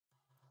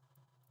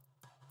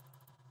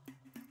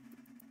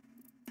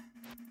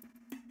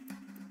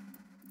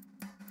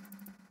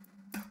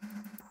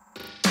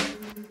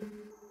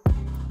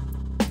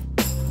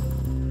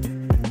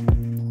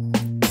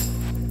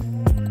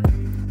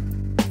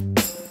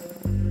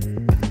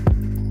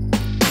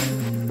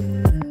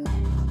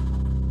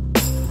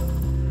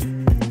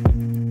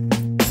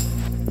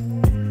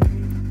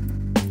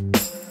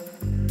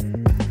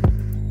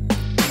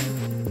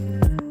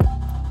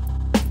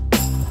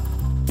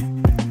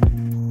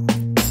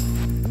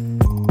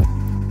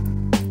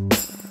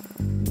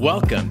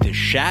Welcome to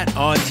Shat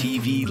on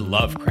TV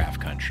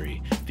Lovecraft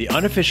Country, the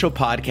unofficial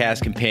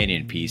podcast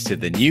companion piece to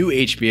the new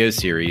HBO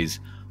series,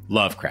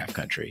 Lovecraft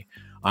Country.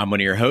 I'm one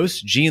of your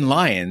hosts, Gene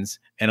Lyons,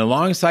 and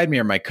alongside me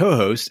are my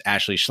co-hosts,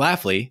 Ashley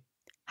Schlafly.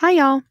 Hi,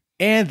 y'all.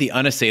 And the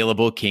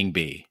unassailable King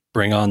B.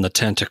 Bring on the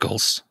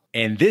tentacles.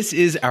 And this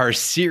is our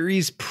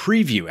series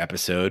preview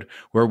episode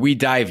where we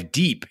dive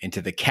deep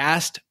into the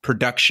cast,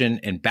 production,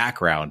 and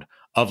background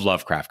of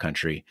Lovecraft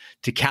Country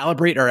to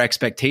calibrate our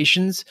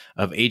expectations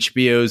of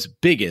HBO's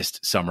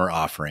biggest summer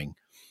offering.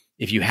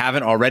 If you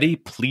haven't already,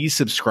 please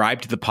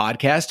subscribe to the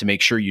podcast to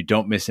make sure you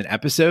don't miss an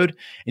episode.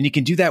 And you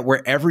can do that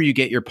wherever you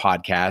get your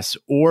podcasts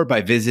or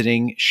by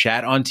visiting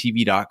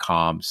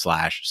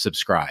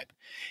shatontv.com/subscribe.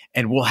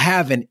 And we'll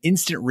have an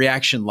instant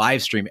reaction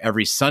live stream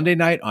every Sunday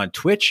night on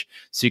Twitch.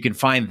 So you can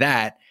find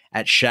that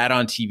at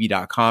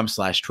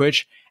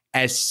shatontv.com/Twitch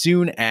as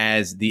soon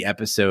as the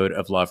episode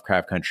of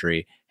Lovecraft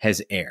Country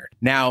has aired.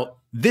 Now,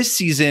 this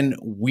season,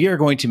 we are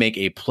going to make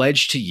a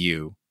pledge to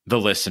you, the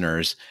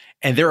listeners,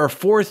 and there are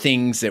 4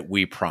 things that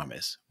we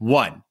promise.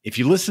 1, if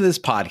you listen to this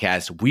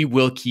podcast, we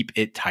will keep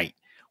it tight.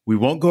 We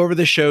won't go over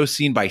the show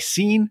scene by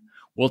scene.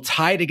 We'll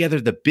tie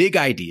together the big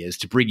ideas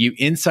to bring you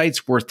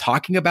insights worth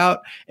talking about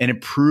and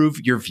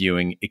improve your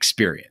viewing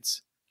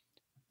experience.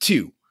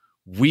 2,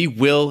 we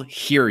will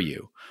hear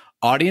you.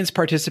 Audience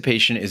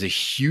participation is a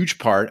huge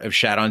part of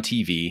Shat on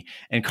TV,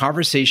 and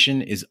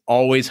conversation is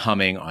always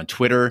humming on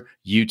Twitter,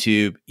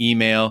 YouTube,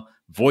 email,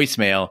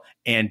 voicemail,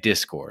 and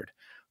Discord.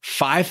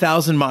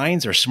 5,000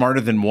 minds are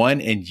smarter than one,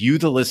 and you,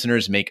 the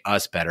listeners, make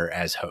us better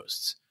as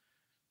hosts.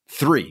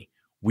 3,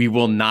 we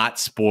will not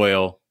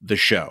spoil the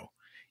show.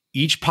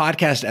 Each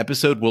podcast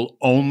episode will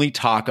only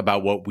talk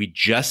about what we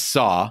just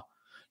saw,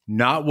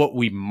 not what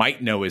we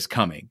might know is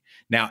coming.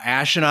 Now,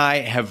 Ash and I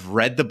have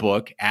read the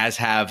book, as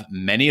have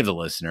many of the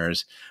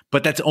listeners,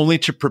 but that's only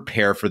to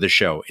prepare for the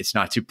show. It's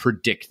not to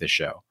predict the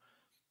show.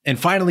 And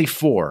finally,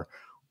 4,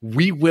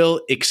 we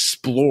will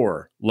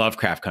explore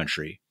Lovecraft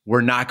Country. We're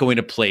not going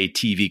to play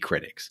TV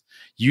critics.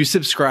 You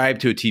subscribe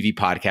to a TV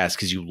podcast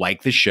because you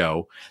like the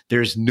show.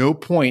 There's no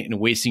point in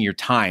wasting your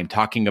time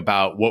talking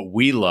about what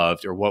we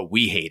loved or what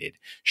we hated.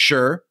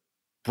 Sure,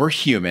 we're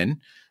human.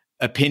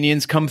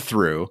 Opinions come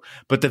through,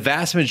 but the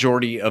vast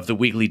majority of the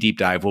weekly deep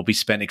dive will be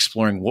spent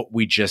exploring what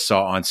we just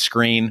saw on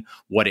screen,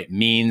 what it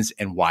means,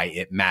 and why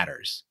it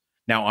matters.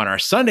 Now, on our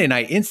Sunday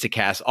night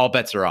Instacast, all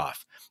bets are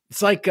off.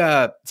 It's like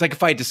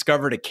if I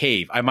discovered a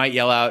cave, I might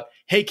yell out,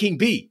 "Hey, King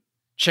B,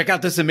 check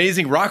out this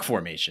amazing rock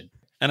formation."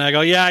 And I go,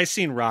 "Yeah, I've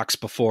seen rocks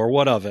before.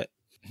 What of it?"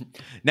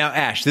 Now,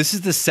 Ash, this is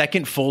the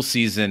second full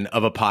season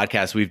of a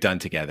podcast we've done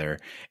together,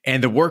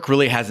 and the work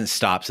really hasn't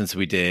stopped since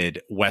we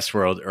did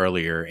Westworld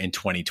earlier in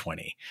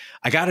 2020.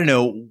 I got to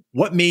know,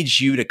 what made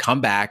you to come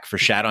back for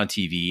Shat on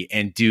TV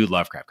and do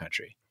Lovecraft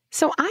Country?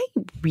 So I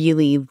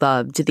really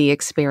loved the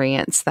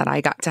experience that I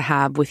got to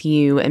have with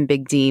you and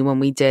Big D when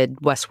we did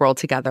Westworld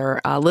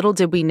together. Little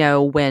did we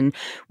know when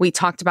we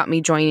talked about me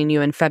joining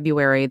you in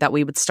February that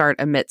we would start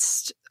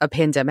amidst a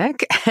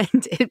pandemic,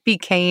 and it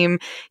became,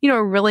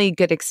 a really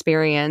good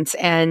experience.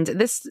 And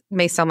this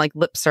may sound like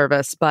lip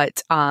service,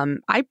 but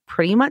I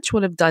pretty much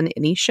would have done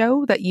any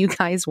show that you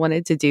guys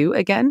wanted to do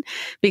again,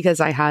 because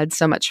I had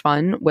so much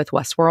fun with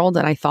Westworld,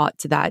 and I thought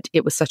that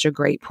it was such a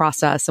great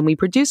process. And we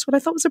produced what I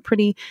thought was a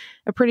pretty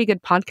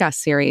good podcast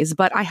series.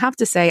 But I have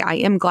to say, I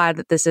am glad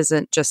that this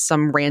isn't just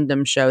some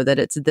random show, that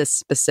it's this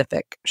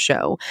specific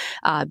show,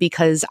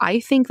 because I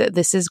think that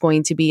this is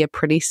going to be a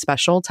pretty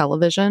special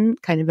television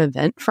kind of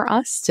event for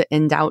us to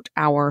end out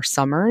our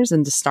summers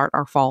and to start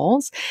our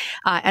falls.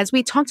 As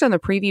we talked on the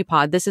preview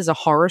pod, this is a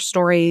horror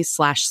story /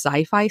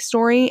 sci-fi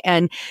story,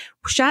 and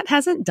Shat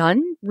hasn't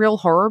done real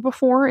horror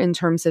before in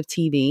terms of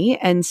TV.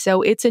 And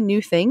so it's a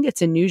new thing.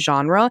 It's a new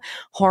genre.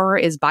 Horror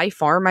is by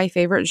far my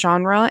favorite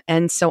genre.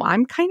 And so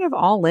I'm kind of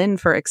all in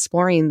for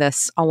exploring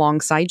this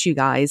alongside you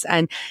guys.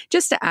 And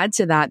just to add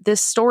to that,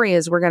 this story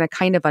is we're going to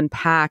kind of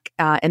unpack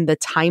in the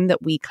time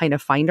that we kind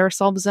of find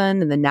ourselves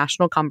in and the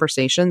national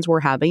conversations we're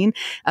having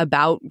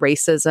about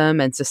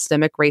racism and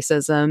systemic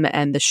racism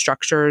and the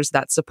structures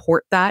that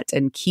support that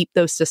and keep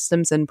those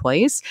systems in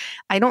place.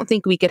 I don't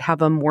think we could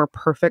have a more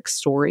perfect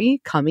story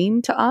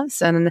coming to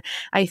us. And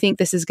I think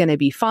this is going to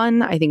be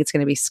fun. I think it's going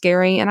to be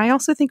scary. And I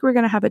also think we're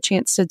going to have a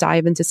chance to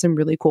dive into some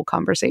really cool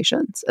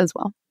conversations as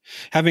well.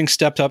 Having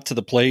stepped up to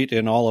the plate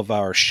in all of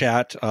our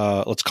Shat,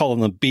 let's call them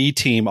the B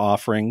team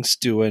offerings,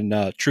 doing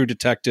True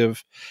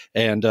Detective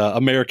and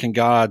American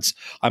Gods,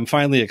 I'm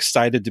finally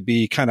excited to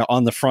be kind of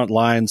on the front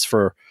lines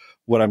for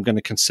what I'm going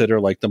to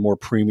consider like the more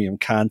premium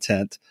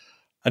content.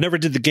 I never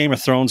did the Game of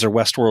Thrones or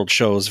Westworld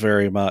shows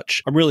very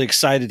much. I'm really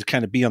excited to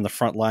kind of be on the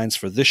front lines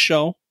for this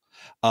show.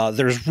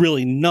 There's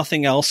really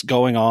nothing else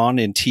going on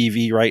in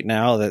TV right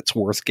now that's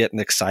worth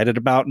getting excited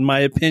about, in my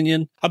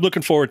opinion. I'm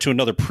looking forward to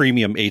another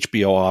premium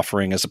HBO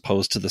offering as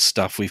opposed to the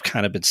stuff we've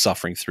kind of been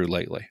suffering through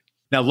lately.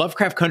 Now,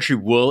 Lovecraft Country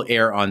will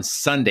air on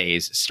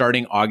Sundays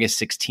starting August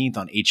 16th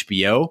on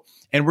HBO.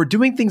 And we're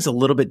doing things a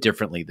little bit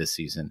differently this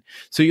season.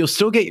 So you'll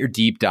still get your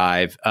deep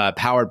dive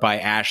powered by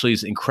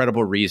Ashley's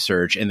incredible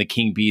research and the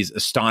King Bee's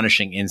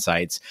astonishing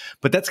insights.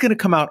 But that's going to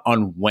come out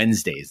on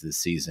Wednesdays this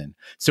season.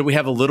 So we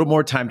have a little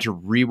more time to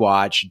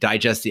rewatch,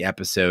 digest the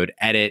episode,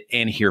 edit,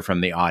 and hear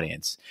from the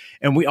audience.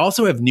 And we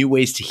also have new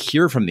ways to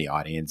hear from the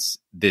audience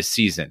this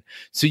season.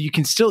 So you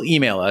can still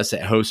email us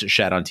at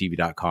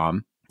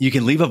host@shatontv.com. You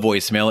can leave a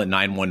voicemail at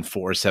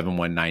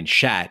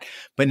 914-719-SHAT,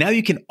 but now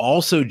you can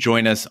also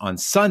join us on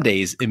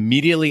Sundays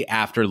immediately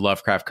after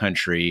Lovecraft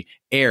Country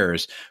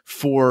airs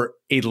for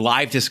a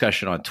live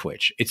discussion on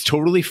Twitch. It's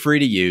totally free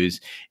to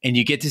use, and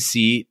you get to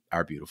see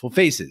our beautiful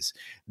faces.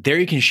 There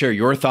you can share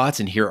your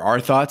thoughts and hear our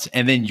thoughts,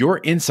 and then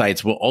your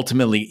insights will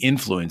ultimately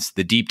influence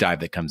the deep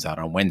dive that comes out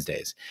on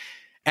Wednesdays.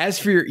 As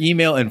for your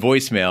email and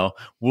voicemail,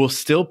 we'll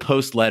still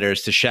post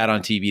letters to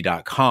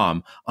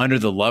shatontv.com under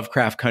the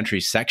Lovecraft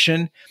Country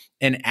section,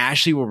 and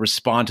Ashley will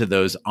respond to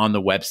those on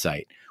the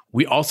website.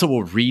 We also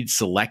will read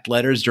select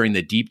letters during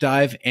the deep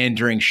dive and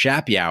during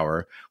Shappy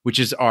Hour, which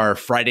is our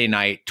Friday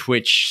night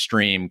Twitch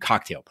stream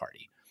cocktail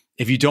party.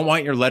 If you don't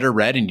want your letter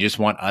read and you just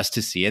want us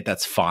to see it,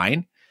 that's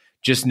fine.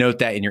 Just note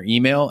that in your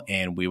email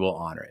and we will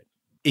honor it.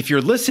 If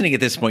you're listening at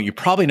this point, you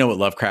probably know what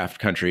Lovecraft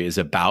Country is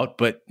about,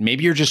 but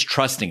maybe you're just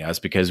trusting us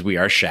because we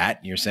are Shat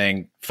and you're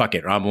saying, fuck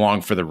it, I'm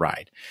along for the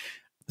ride.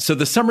 So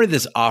the summary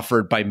that's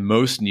offered by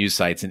most news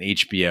sites and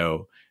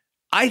HBO,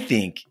 I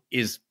think,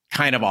 is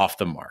kind of off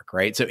the mark,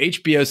 right? So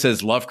HBO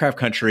says Lovecraft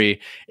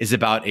Country is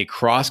about a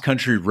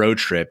cross-country road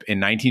trip in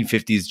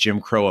 1950s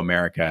Jim Crow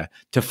America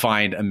to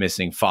find a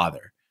missing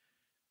father.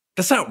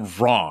 That's not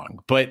wrong,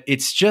 but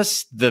it's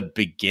just the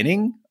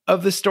beginning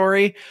of the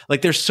story.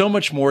 Like, there's so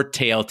much more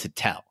tale to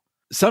tell.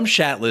 Some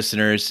Shat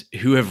listeners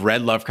who have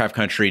read Lovecraft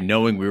Country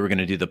knowing we were going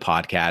to do the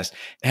podcast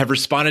have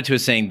responded to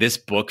us saying this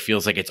book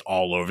feels like it's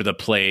all over the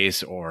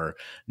place or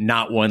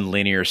not one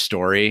linear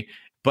story.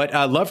 But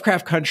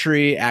Lovecraft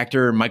Country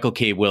actor Michael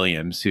K.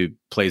 Williams, who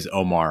plays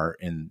Omar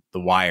in The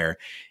Wire,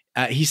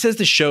 he says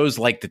the show's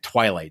like The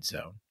Twilight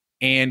Zone.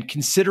 And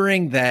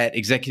considering that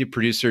executive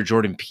producer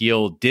Jordan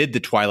Peele did the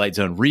Twilight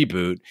Zone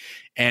reboot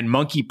and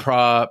Monkey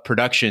Paw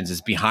Productions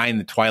is behind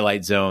the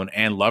Twilight Zone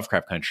and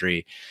Lovecraft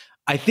Country,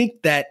 I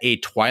think that a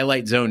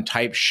Twilight Zone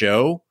type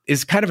show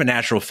is kind of a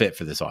natural fit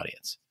for this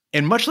audience.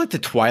 And much like the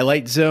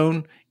Twilight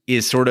Zone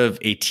is sort of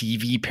a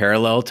TV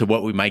parallel to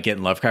what we might get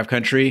in Lovecraft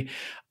Country,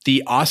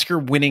 the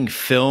Oscar-winning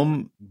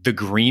film The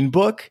Green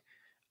Book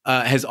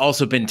has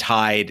also been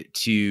tied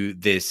to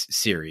this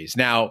series.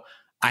 Now,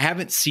 I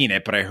haven't seen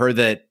it, but I heard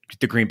that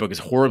The Green Book is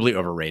horribly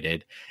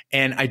overrated.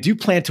 And I do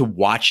plan to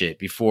watch it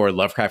before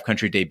Lovecraft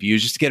Country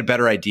debuts just to get a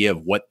better idea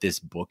of what this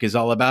book is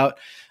all about.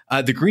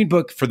 The Green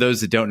Book, for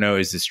those that don't know,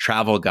 is this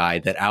travel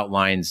guide that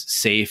outlines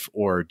safe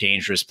or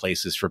dangerous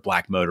places for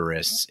Black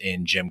motorists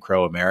in Jim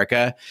Crow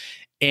America.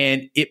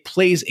 And it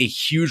plays a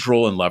huge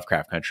role in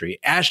Lovecraft Country.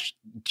 Ash,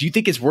 do you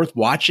think it's worth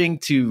watching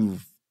to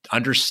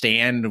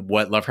understand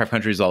what Lovecraft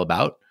Country is all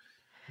about?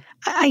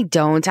 I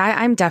don't.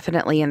 I'm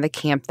definitely in the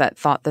camp that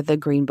thought that The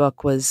Green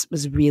Book was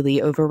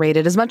really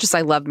overrated. As much as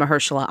I love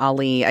Mahershala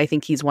Ali, I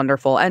think he's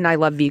wonderful, and I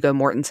love Viggo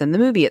Mortensen. The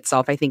movie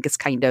itself, I think, is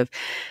kind of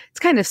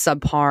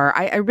subpar.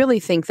 I really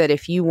think that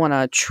if you want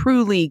to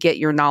truly get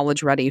your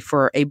knowledge ready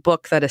for a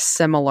book that is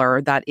similar,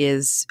 that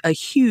is a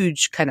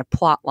huge kind of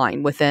plot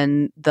line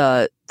within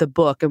the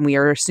book, and we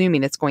are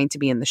assuming it's going to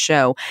be in the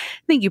show,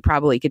 I think you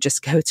probably could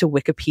just go to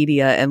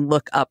Wikipedia and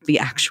look up the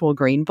actual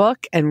Green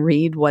Book and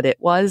read what it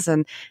was.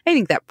 And I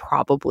think that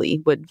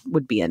probably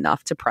would be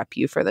enough to prep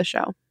you for the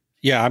show.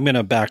 Yeah, I'm going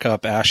to back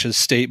up Ash's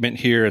statement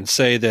here and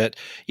say that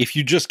if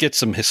you just get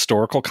some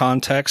historical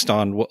context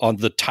on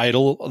the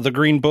title of the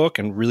Green Book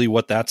and really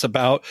what that's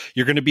about,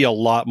 you're going to be a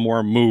lot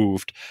more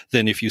moved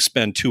than if you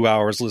spend 2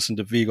 hours listening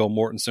to Viggo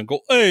Mortensen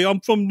go, "Hey, I'm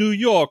from New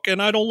York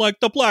and I don't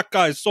like the black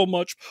guys so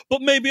much,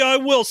 but maybe I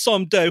will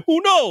someday. Who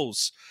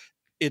knows?"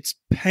 It's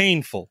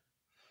painful.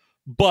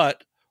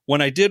 But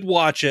when I did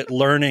watch it,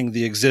 learning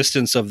the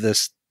existence of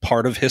this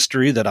part of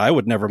history that I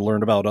would never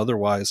learn about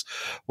otherwise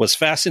was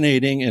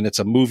fascinating, and it's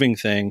a moving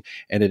thing,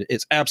 and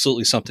it's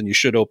absolutely something you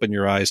should open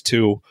your eyes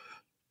to.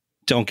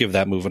 Don't give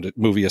that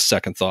movie a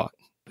second thought.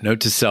 Note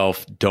to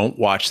self, don't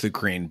watch The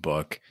Green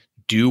Book.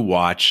 Do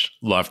watch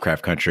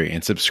Lovecraft Country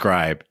and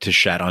subscribe to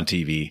Shat on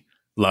TV,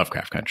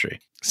 Lovecraft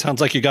Country.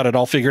 Sounds like you got it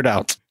all figured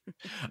out.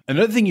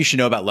 Another thing you should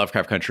know about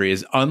Lovecraft Country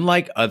is,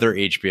 unlike other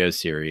HBO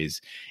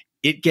series,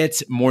 it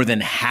gets more than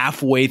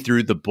halfway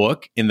through the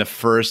book in the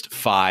first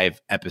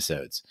 5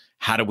 episodes.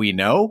 How do we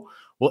know?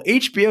 Well,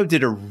 HBO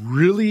did a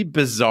really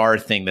bizarre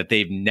thing that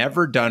they've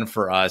never done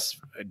for us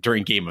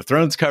during Game of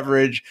Thrones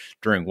coverage,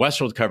 during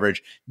Westworld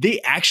coverage.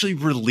 They actually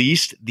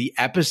released the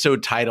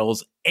episode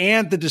titles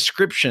and the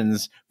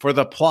descriptions for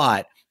the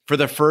plot for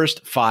the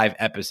first 5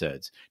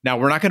 episodes. Now,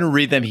 we're not going to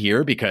read them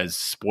here because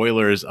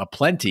spoilers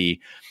aplenty,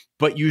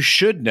 but you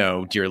should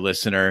know, dear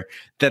listener,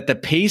 that the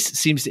pace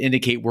seems to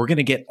indicate we're going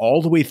to get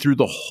all the way through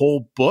the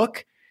whole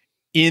book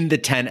in the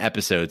 10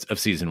 episodes of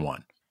season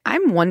 1.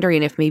 I'm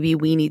wondering if maybe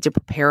we need to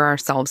prepare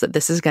ourselves that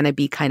this is going to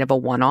be kind of a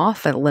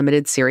one-off, a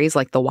limited series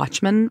like The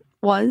Watchmen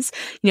was.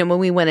 When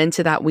we went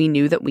into that, we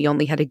knew that we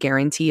only had a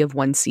guarantee of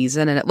one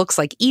season. And it looks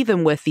like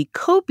even with the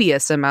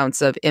copious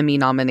amounts of Emmy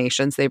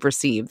nominations they've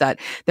received, that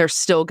they're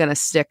still going to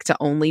stick to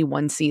only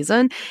one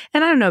season.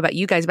 And I don't know about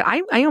you guys, but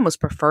I almost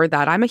prefer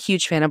that. I'm a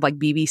huge fan of like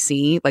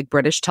BBC, like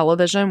British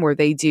television, where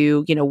they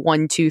do,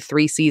 1, 2,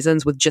 3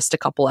 seasons with just a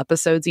couple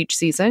episodes each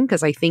season,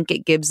 because I think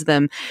it gives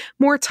them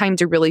more time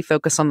to really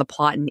focus on the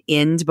plot and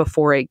end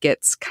before it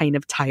gets kind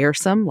of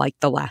tiresome, like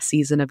the last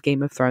season of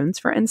Game of Thrones,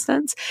 for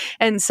instance.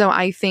 And so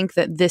I think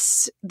that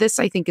this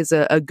I think is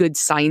a good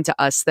sign to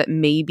us that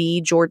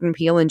maybe Jordan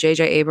Peele and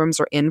J.J.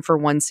 Abrams are in for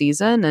one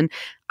season. And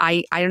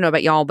I don't know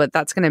about y'all, but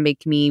that's going to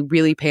make me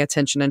really pay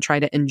attention and try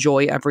to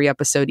enjoy every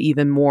episode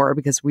even more,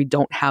 because we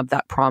don't have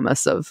that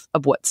promise of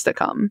what's to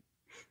come.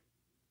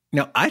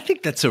 Now, I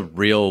think that's a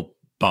real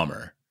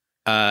bummer.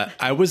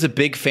 I was a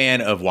big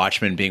fan of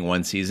Watchmen being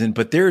one season,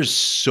 but there's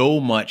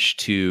so much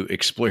to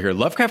explore here.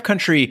 Lovecraft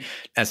Country,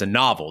 as a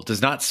novel, does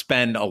not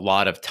spend a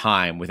lot of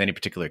time with any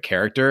particular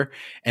character,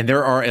 and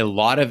there are a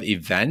lot of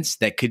events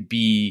that could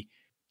be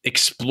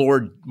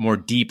explored more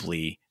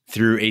deeply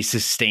through a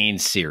sustained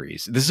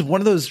series. This is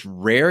one of those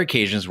rare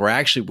occasions where I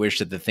actually wish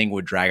that the thing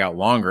would drag out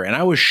longer, and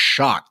I was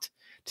shocked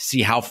to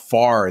see how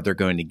far they're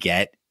going to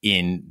get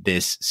in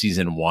this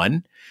season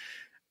 1.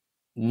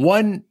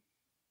 One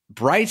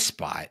bright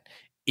spot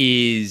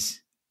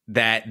is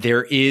that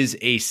there is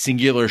a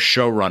singular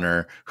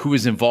showrunner who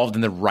is involved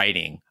in the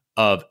writing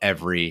of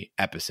every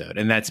episode,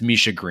 and that's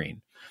Misha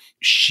Green.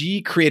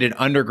 She created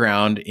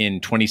Underground in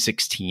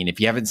 2016. If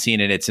you haven't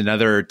seen it, it's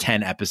another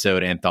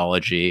 10-episode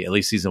anthology, at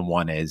least season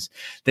 1 is,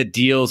 that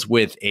deals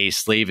with a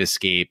slave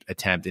escape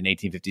attempt in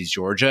 1850s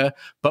Georgia.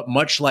 But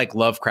much like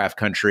Lovecraft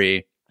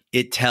Country,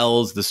 it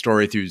tells the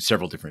story through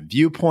several different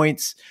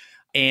viewpoints,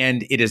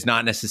 and it is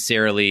not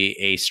necessarily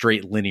a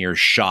straight linear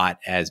shot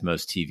as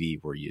most TV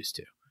we're used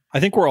to. I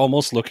think we're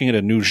almost looking at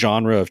a new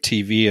genre of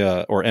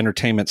TV or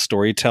entertainment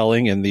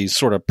storytelling in these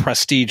sort of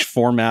prestige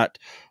format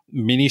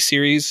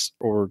miniseries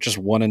or just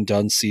one and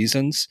done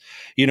seasons.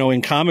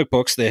 In comic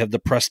books, they have the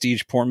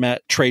prestige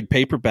format trade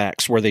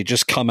paperbacks where they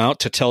just come out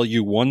to tell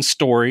you one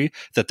story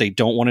that they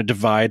don't want to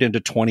divide into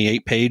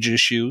 28-page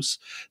issues.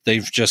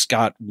 They've just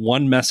got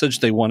one message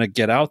they want to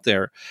get out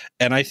there.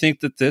 And I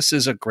think that this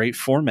is a great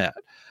format.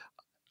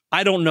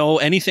 I don't know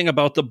anything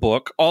about the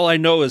book. All I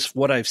know is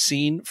what I've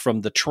seen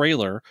from the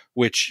trailer,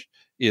 which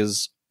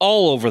is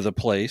all over the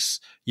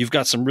place. You've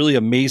got some really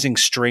amazing,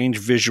 strange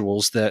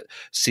visuals that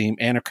seem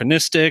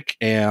anachronistic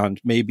and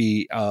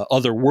maybe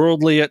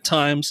otherworldly at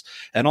times.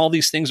 And all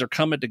these things are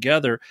coming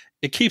together.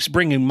 It keeps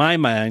bringing my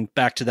mind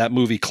back to that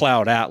movie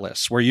Cloud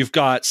Atlas, where you've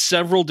got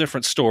several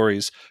different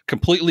stories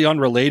completely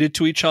unrelated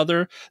to each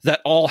other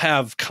that all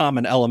have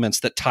common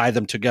elements that tie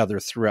them together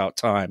throughout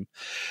time.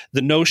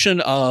 The notion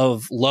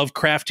of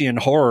Lovecraftian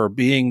horror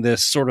being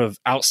this sort of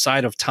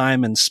outside of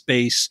time and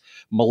space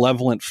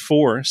malevolent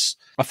force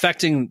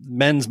affecting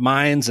men's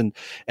minds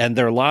and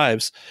their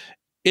lives,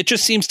 it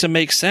just seems to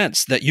make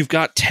sense that you've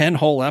got 10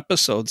 whole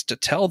episodes to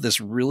tell this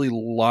really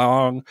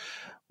long,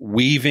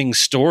 weaving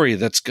story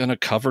that's going to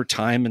cover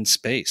time and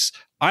space.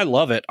 I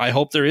love it. I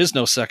hope there is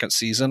no second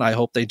season. I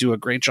hope they do a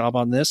great job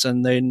on this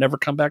and they never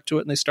come back to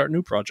it and they start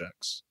new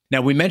projects.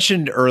 Now, we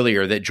mentioned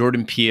earlier that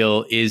Jordan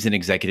Peele is an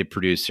executive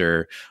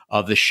producer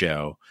of the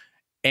show.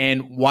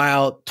 And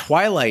while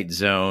Twilight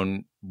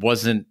Zone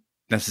wasn't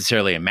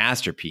necessarily a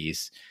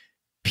masterpiece,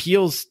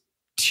 Peele's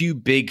 2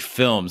 big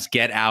films,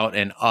 Get Out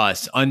and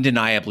Us,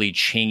 undeniably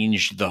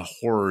changed the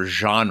horror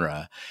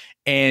genre.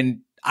 And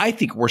I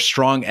think were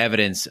strong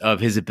evidence of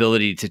his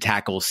ability to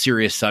tackle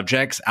serious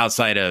subjects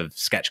outside of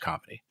sketch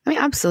comedy. I mean,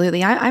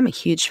 absolutely. I'm a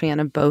huge fan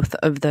of both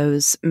of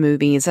those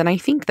movies. And I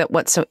think that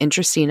what's so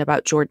interesting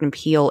about Jordan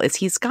Peele is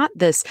he's got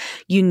this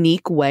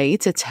unique way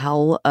to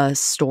tell a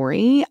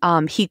story.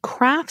 He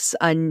crafts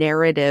a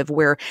narrative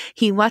where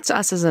he lets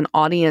us as an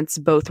audience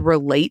both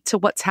relate to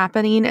what's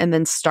happening and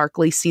then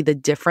starkly see the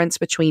difference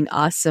between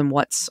us and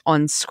what's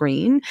on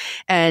screen.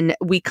 And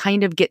we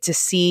kind of get to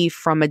see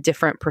from a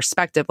different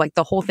perspective, like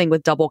the whole thing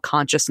with double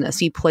consciousness.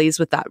 He plays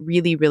with that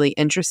really, really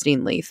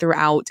interestingly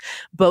throughout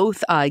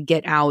both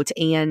Get Out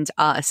and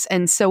Us.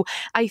 And so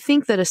I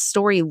think that a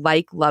story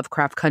like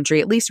Lovecraft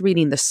Country, at least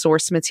reading the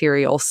source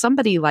material,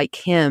 somebody like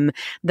him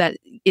that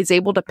is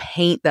able to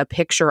paint the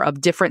picture of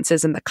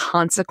differences and the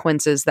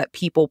consequences that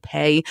people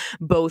pay,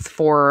 both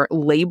for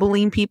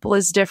labeling people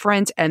as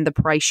different and the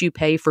price you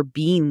pay for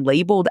being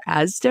labeled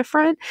as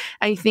different.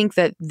 I think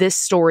that this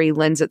story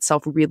lends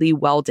itself really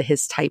well to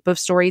his type of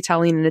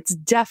storytelling. And it's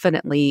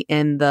definitely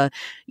in the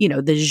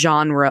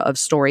genre of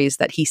stories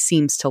that he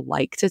seems to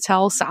like to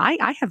tell. So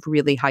I have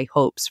really high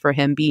hopes for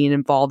him being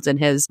involved in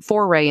his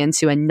foray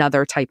into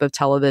another type of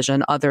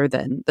television other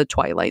than the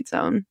Twilight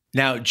Zone.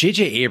 Now,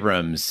 J.J.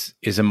 Abrams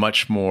is a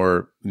much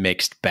more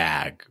mixed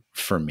bag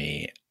for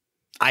me.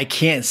 I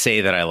can't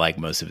say that I like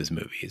most of his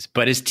movies,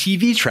 but his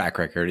TV track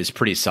record is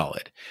pretty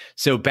solid.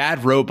 So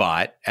Bad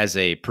Robot, as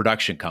a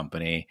production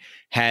company,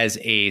 has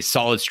a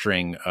solid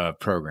string of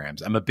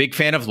programs. I'm a big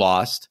fan of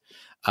Lost.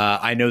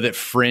 I know that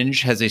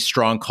Fringe has a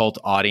strong cult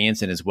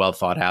audience and is well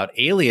thought out.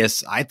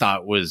 Alias, I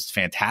thought, was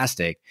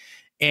fantastic.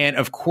 And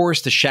of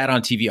course, the Shat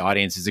on TV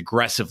audience is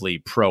aggressively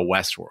pro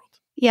Westworld.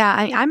 Yeah,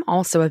 I'm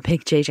also a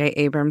big J.J.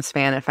 Abrams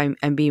fan, if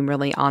I'm being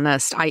really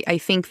honest. I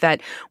think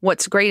that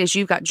what's great is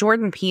you've got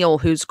Jordan Peele,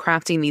 who's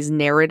crafting these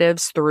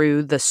narratives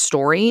through the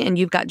story, and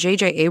you've got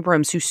J.J.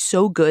 Abrams, who's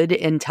so good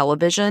in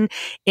television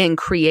in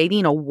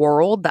creating a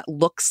world that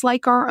looks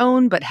like our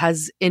own, but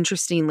has,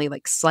 interestingly,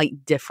 like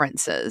slight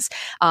differences.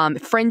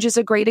 Fringe is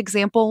a great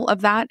example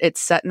of that. It's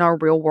set in our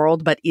real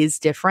world, but is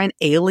different.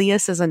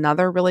 Alias is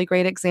another really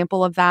great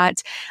example of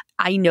that.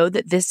 I know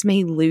that this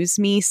may lose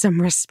me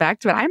some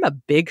respect, but I'm a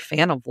big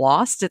fan of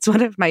Lost. It's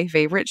one of my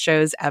favorite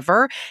shows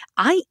ever.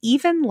 I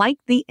even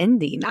liked the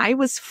ending. I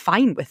was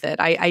fine with it.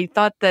 I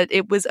thought that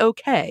it was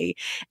okay.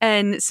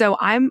 And so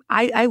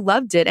I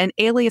loved it. And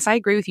Alias, I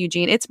agree with you,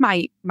 Gene. It's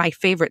my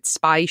favorite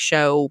spy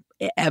show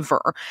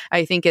ever.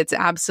 I think it's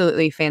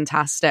absolutely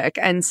fantastic.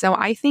 And so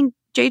I think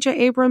J.J.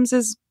 Abrams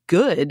is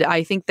good.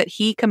 I think that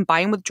he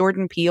combined with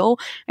Jordan Peele,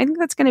 I think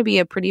that's going to be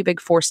a pretty big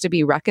force to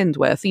be reckoned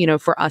with,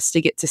 for us to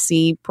get to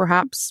see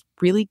perhaps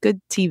really good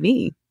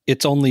TV.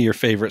 It's only your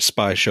favorite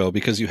spy show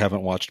because you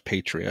haven't watched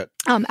Patriot.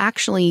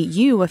 Actually,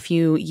 you a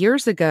few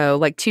years ago,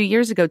 like 2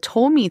 years ago,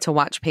 told me to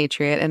watch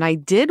Patriot, and I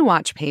did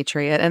watch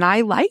Patriot, and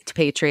I liked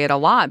Patriot a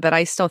lot, but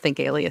I still think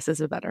Alias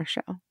is a better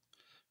show.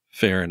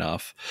 Fair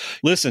enough.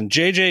 Listen,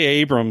 J.J.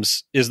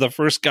 Abrams is the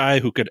first guy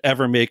who could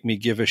ever make me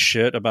give a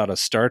shit about a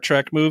Star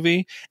Trek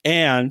movie,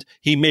 and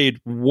he made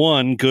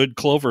one good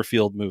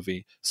Cloverfield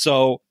movie.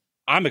 So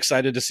I'm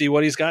excited to see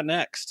what he's got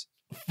next.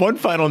 One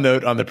final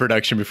note on the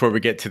production before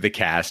we get to the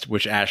cast,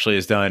 which Ashley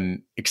has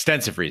done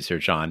extensive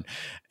research on,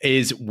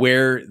 is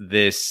where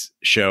this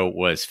show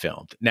was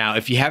filmed. Now,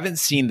 if you haven't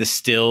seen the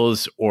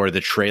stills or the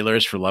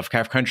trailers for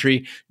Lovecraft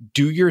Country,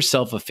 do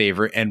yourself a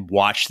favor and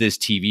watch this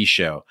TV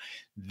show.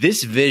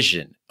 This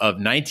vision of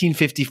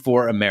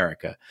 1954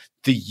 America,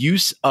 the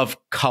use of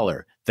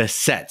color, the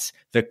sets,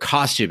 the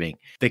costuming,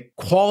 the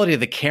quality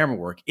of the camera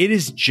work, it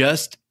is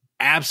just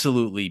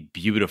absolutely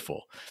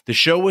beautiful. The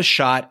show was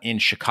shot in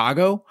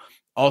Chicago,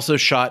 also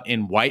shot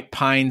in White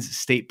Pines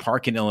State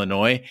Park in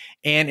Illinois,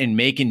 and in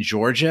Macon,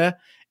 Georgia.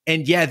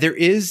 And yeah, there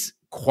is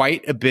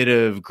quite a bit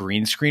of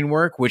green screen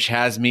work, which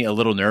has me a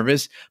little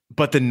nervous,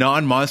 but the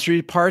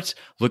non-monstery parts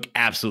look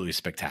absolutely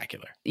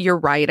spectacular. You're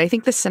right. I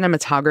think the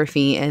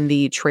cinematography in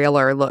the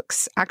trailer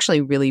looks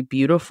actually really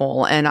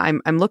beautiful, and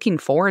I'm looking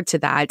forward to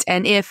that.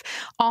 And if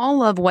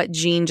all of what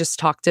Gene just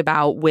talked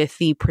about with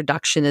the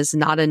production is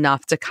not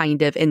enough to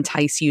kind of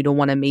entice you to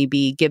want to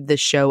maybe give the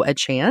show a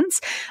chance,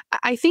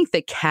 I think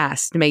the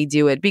cast may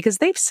do it because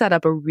they've set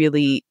up a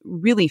really,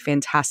 really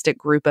fantastic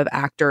group of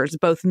actors,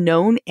 both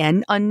known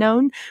and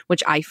unknown,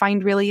 which I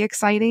find really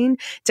exciting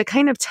to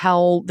kind of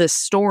tell this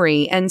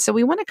story. And so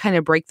we want to kind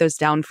of break those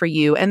down for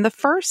you. And the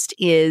first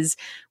is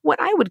what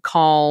I would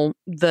call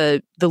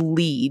the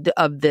lead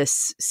of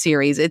this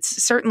series.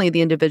 It's certainly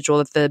the individual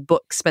that the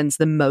book spends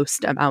the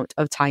most amount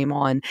of time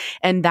on,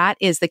 and that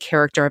is the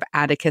character of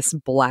Atticus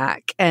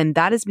Black, and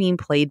that is being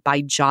played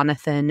by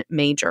Jonathan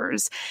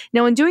Majors.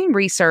 Now, in doing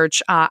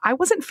research, I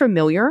wasn't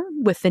familiar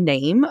with the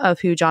name of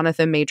who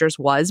Jonathan Majors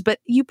was, but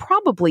you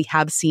probably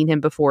have seen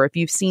him before if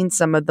you've seen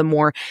some of the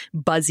more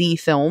buzzy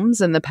films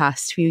in the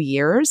past few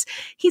years.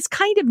 He's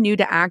kind of new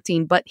to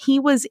acting, but he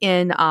was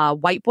in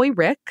White Boy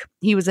Rick.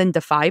 He was in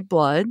Defy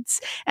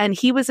Bloods, and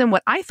he was in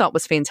what I thought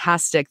was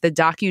fantastic, the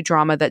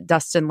docudrama that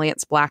Dustin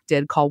Lance Black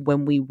did called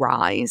When We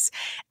Rise.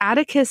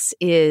 Atticus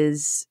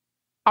is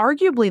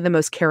arguably the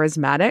most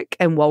charismatic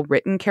and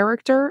well-written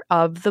character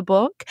of the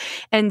book.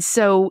 And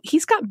so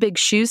he's got big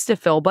shoes to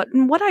fill. But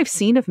in what I've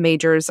seen of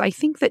Majors, I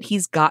think that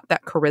he's got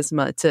that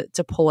charisma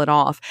to pull it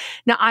off.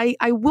 Now, I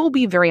will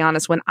be very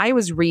honest, when I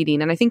was reading,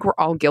 and I think we're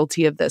all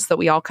guilty of this, that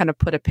we all kind of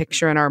put a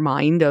picture in our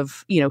mind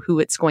of, who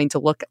it's going to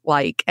look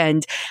like.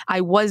 And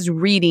I was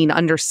reading,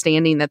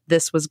 understanding that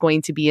this was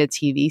going to be a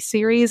TV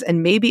series,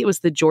 and maybe it was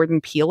the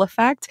Jordan Peele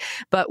effect.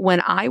 But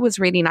when I was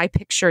reading, I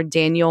pictured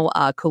Daniel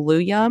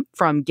Kaluuya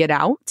from Get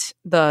Out,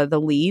 the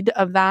lead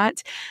of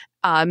that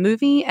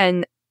movie,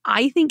 and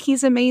I think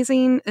he's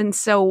amazing. And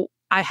so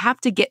I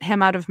have to get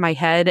him out of my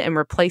head and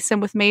replace him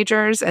with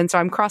Majors. And so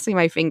I'm crossing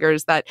my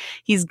fingers that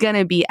he's going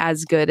to be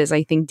as good as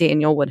I think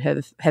Daniel would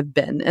have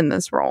been in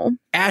this role.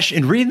 Ash,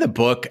 in reading the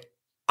book,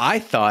 I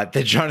thought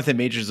that Jonathan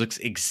Majors looks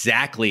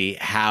exactly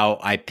how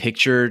I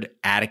pictured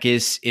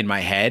Atticus in my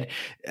head.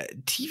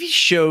 TV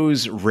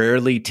shows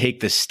rarely take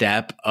the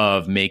step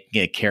of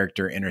making a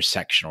character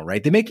intersectional,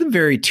 right? They make them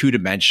very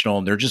two-dimensional,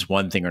 and they're just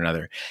one thing or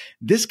another.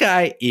 This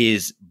guy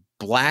is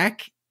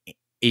Black,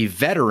 a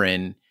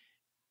veteran,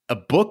 a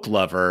book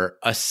lover,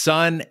 a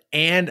son,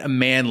 and a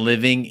man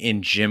living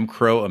in Jim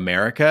Crow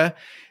America.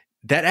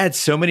 That adds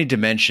so many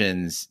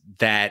dimensions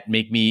that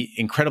make me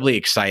incredibly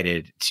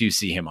excited to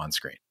see him on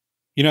screen.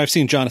 You know, I've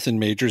seen Jonathan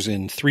Majors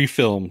in 3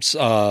 films,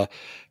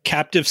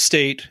 Captive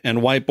State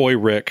and White Boy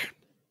Rick.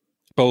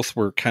 Both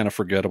were kind of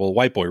forgettable.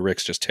 White Boy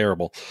Rick's just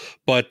terrible.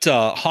 But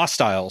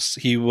Hostiles,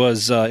 he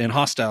was in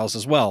Hostiles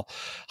as well.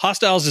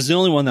 Hostiles is the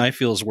only one that I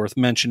feel is worth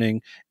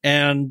mentioning.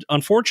 And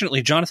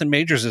unfortunately, Jonathan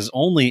Majors is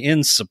only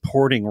in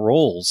supporting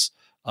roles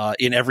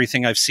in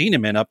everything I've seen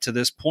him in up to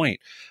this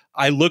point.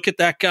 I look at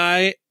that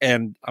guy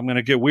and I'm going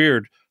to get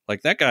weird.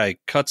 Like, that guy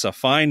cuts a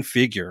fine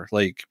figure,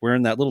 like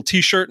wearing that little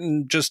t-shirt,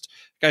 and just,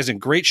 guy's in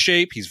great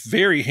shape. He's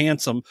very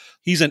handsome.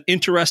 He's an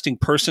interesting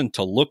person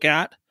to look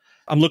at.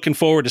 I'm looking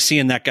forward to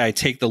seeing that guy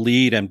take the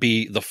lead and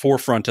be the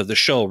forefront of the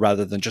show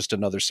rather than just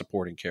another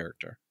supporting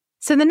character.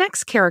 So the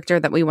next character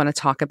that we want to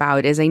talk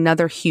about is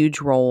another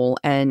huge role,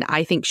 and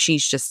I think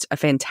she's just a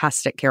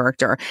fantastic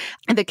character.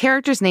 And the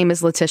character's name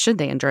is Letitia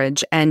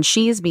Dandridge, and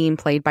she is being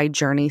played by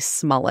Journey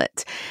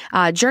Smollett.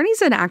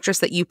 Journey's an actress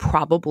that you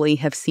probably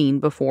have seen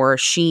before.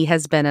 She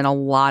has been in a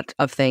lot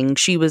of things.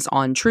 She was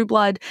on True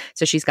Blood,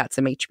 so she's got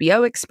some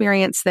HBO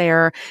experience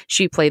there.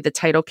 She played the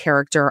title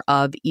character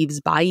of Eve's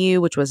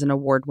Bayou, which was an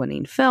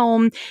award-winning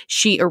film.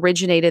 She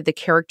originated the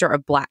character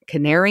of Black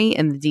Canary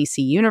in the DC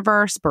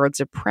universe, Birds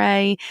of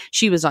Prey.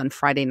 She was on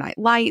Friday Night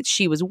Lights.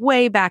 She was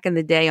way back in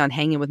the day on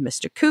Hanging with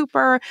Mr.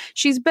 Cooper.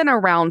 She's been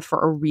around for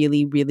a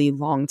really, really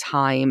long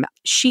time.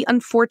 She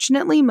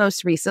unfortunately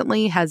most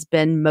recently has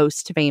been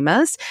most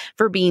famous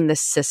for being the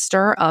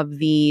sister of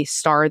the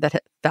star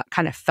that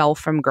kind of fell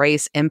from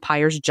grace,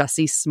 Empire's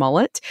Jussie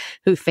Smollett,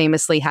 who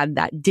famously had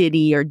that "Did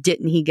he or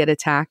didn't he get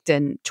attacked"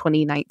 in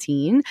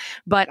 2019.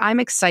 But I'm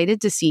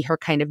excited to see her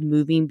kind of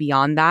moving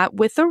beyond that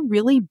with a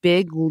really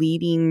big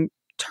leading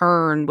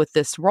turn with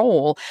this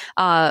role.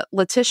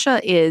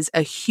 Letitia is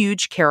a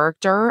huge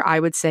character, I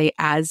would say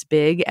as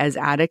big as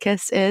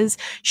Atticus is.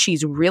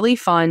 She's really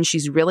fun.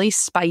 She's really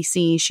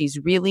spicy. She's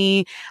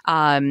really,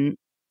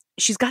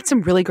 she's got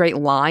some really great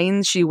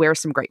lines. She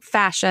wears some great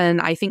fashion.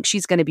 I think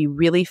she's going to be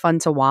really fun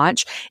to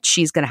watch.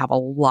 She's going to have a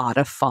lot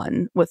of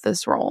fun with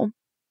this role.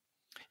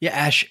 Yeah,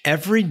 Ash,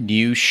 every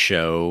new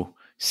show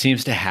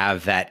seems to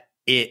have that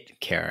it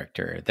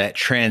character that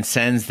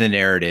transcends the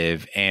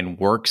narrative and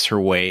works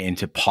her way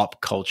into pop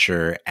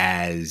culture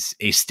as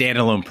a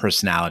standalone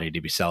personality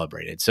to be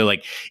celebrated. So,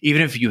 like,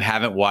 even if you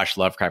haven't watched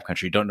Lovecraft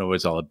Country, don't know what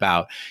it's all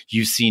about,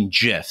 you've seen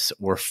GIFs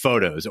or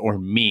photos or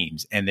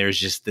memes, and there's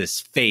just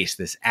this face,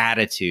 this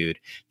attitude,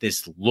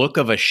 this look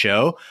of a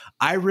show.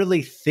 I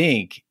really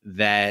think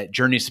that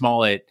Journey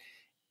Smollett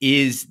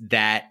is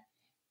that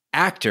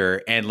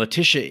actor, and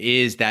Letitia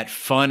is that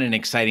fun and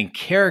exciting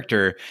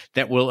character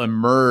that will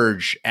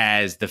emerge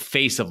as the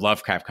face of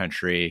Lovecraft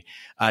Country,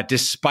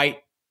 despite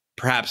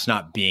perhaps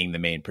not being the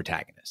main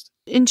protagonist.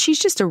 And she's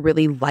just a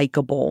really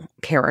likable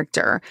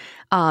character.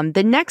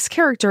 The next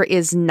character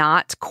is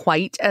not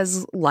quite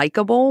as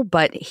likable,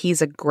 but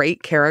he's a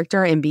great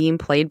character and being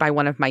played by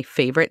one of my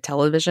favorite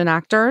television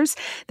actors.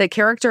 The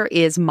character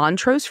is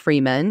Montrose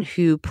Freeman,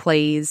 who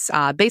plays,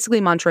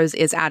 basically Montrose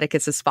is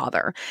Atticus's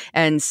father.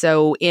 And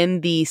so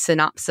in the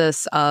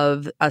synopsis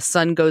of a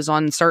son goes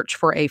on search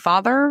for a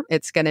father,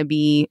 it's going to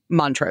be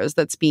Montrose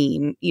that's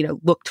being,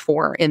 looked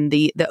for in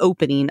the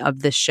opening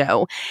of this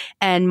show.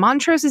 And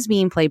Montrose is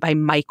being played by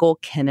Michael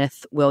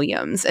Kenneth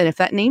Williams. And if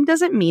that name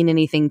doesn't mean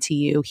anything to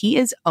you, he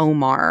is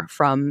Omar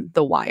from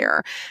The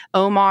Wire.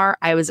 Omar,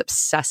 I was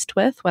obsessed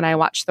with when I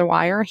watched The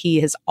Wire.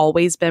 He has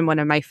always been one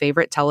of my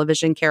favorite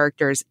television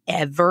characters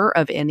ever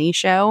of any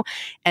show.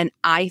 And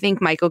I think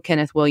Michael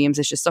Kenneth Williams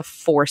is just a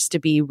force to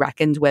be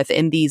reckoned with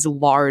in these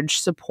large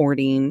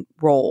supporting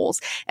roles.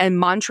 And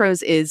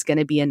Montrose is going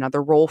to be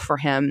another role for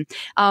him.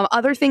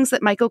 Other things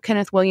that Michael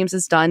Kenneth Williams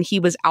has done, he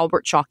was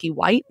Albert Chalky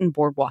White in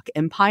Boardwalk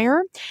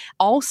Empire.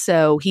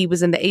 Also, he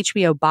was in the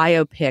HBO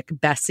biopic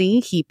Bessie.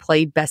 He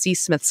played Bessie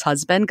Smith's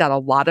husband, got a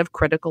lot of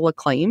critical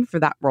acclaim for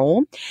that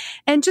role.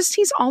 And just,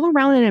 he's all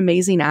around an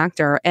amazing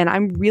actor. And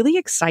I'm really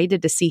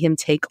excited to see him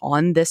take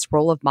on this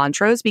role of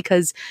Montrose,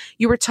 because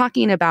you were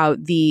talking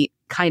about the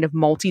kind of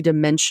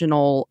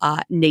multidimensional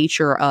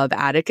nature of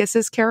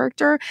Atticus's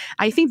character.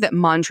 I think that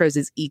Montrose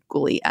is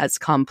equally as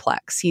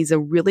complex. He's a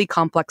really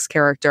complex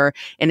character.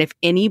 And if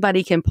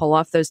anybody can pull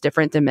off those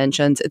different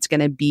dimensions, it's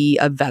going to be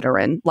a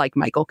veteran like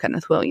Michael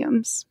Kenneth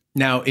Williams.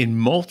 Now, in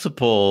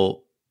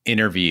multiple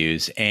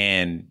interviews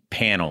and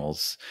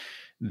panels,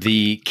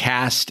 the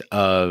cast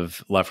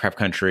of Lovecraft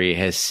Country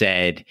has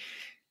said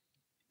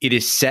it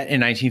is set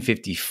in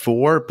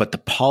 1954, but the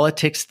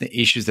politics, the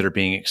issues that are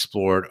being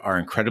explored are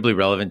incredibly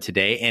relevant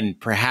today and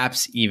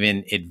perhaps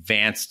even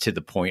advanced to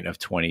the point of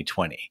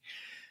 2020.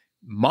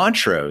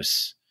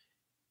 Montrose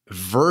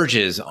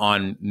verges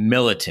on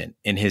militant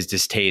in his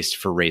distaste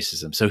for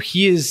racism. So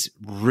he is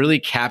really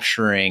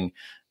capturing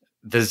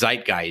the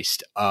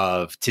zeitgeist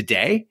of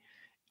today.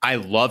 I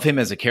love him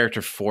as a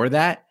character for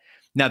that.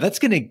 Now, that's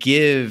going to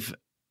give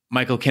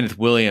Michael Kenneth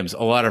Williams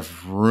a lot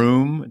of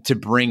room to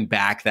bring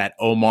back that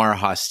Omar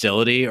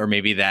hostility, or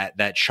maybe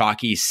that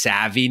chalky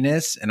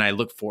savviness, and I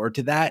look forward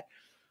to that.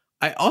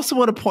 I also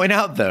want to point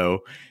out,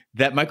 though,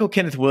 that Michael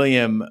Kenneth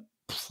Williams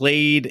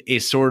played a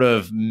sort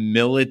of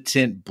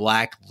militant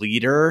black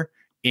leader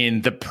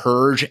in The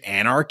Purge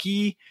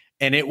Anarchy,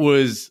 and it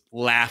was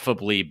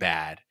laughably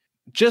bad.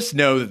 Just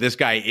know that this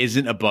guy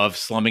isn't above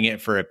slumming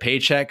it for a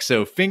paycheck,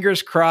 so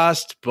fingers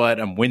crossed, but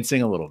I'm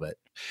wincing a little bit.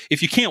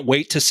 If you can't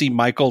wait to see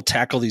Michael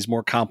tackle these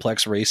more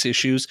complex race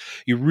issues,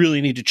 you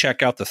really need to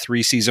check out the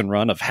 3-season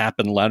run of Hap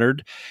and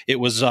Leonard. It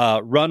was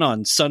run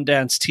on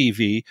Sundance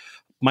TV.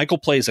 Michael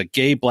plays a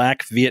gay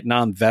black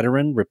Vietnam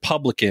veteran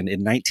Republican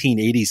in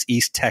 1980s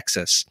East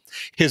Texas.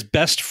 His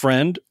best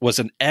friend was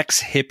an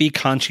ex-hippie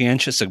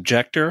conscientious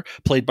objector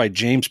played by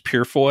James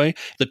Purefoy.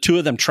 The two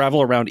of them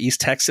travel around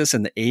East Texas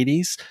in the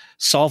 80s,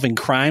 solving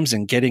crimes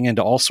and getting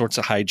into all sorts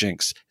of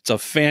hijinks. It's a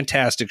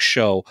fantastic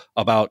show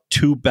about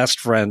two best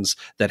friends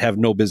that have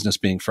no business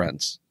being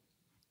friends.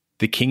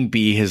 The King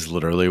Bee has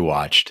literally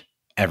watched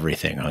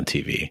everything on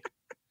TV.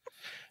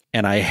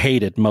 And I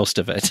hated most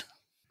of it.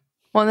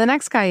 Well, the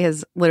next guy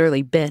has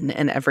literally been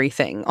in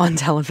everything on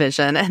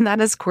television, and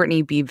that is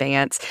Courtney B.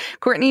 Vance.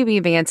 Courtney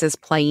B. Vance is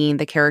playing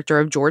the character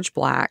of George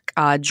Black.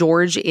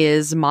 George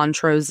is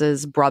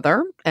Montrose's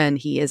brother, and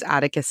he is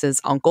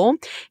Atticus's uncle.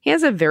 He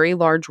has a very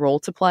large role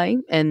to play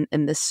in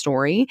this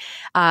story.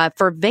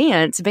 For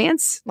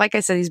Vance, like I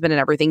said, he's been in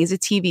everything. He's a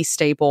TV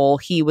staple.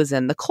 He was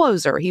in The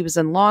Closer. He was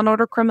in Law and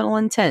Order Criminal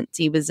Intent.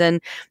 He was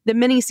in the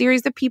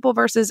miniseries The People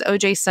versus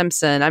O.J.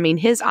 Simpson. I mean,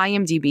 his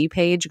IMDb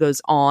page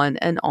goes on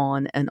and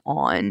on and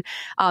on.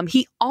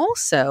 He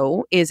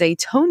also is a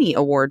Tony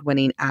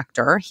Award-winning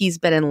actor. He's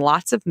been in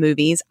lots of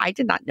movies. I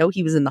did not know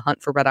he was in The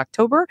Hunt for Red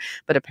October,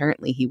 but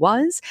apparently he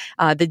was.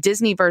 The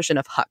Disney version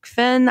of Huck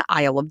Finn,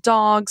 Isle of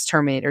Dogs,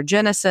 Terminator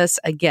Genesis.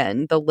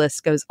 Again, the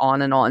list goes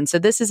on and on. So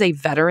this is a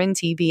veteran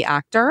TV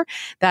actor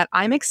that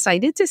I'm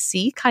excited to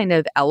see kind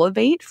of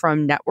elevate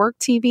from network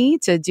TV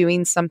to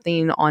doing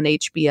something on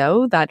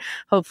HBO that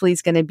hopefully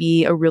is going to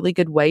be a really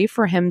good way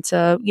for him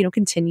to,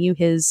 continue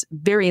his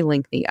very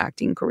lengthy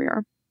acting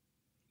career.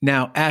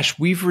 Now, Ash,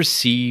 we've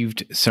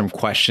received some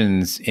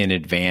questions in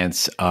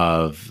advance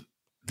of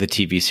the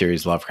TV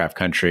series Lovecraft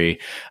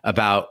Country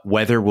about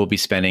whether we'll be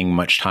spending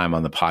much time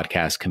on the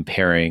podcast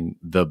comparing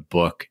the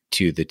book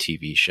to the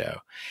TV show.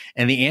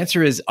 And the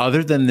answer is,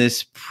 other than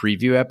this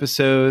preview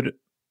episode,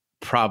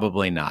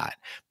 probably not.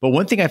 But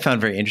one thing I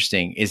found very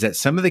interesting is that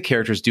some of the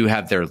characters do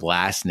have their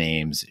last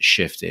names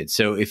shifted.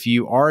 So if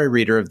you are a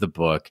reader of the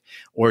book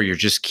or you're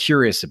just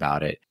curious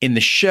about it, in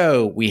the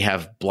show, we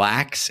have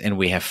Blacks and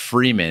we have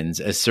Freemans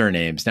as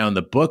surnames. Now in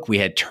the book, we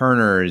had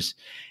Turners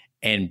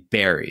and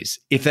Barrys.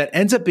 If that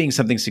ends up being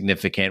something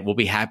significant, we'll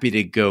be happy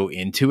to go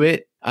into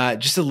it.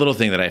 Just a little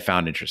thing that I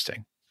found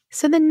interesting.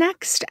 So the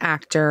next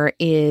actor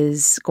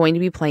is going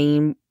to be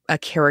playing a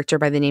character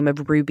by the name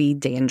of Ruby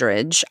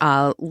Dandridge.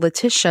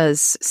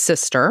 Letitia's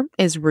sister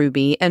is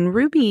Ruby, and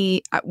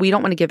Ruby, we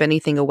don't want to give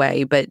anything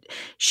away, but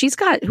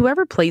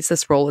whoever plays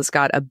this role has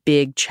got a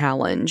big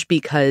challenge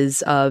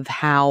because of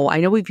how,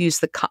 I know we've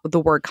used the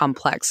word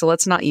complex, so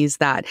let's not use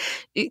that.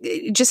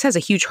 It just has a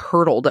huge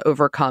hurdle to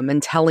overcome in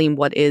telling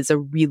what is a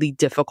really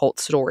difficult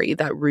story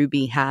that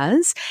Ruby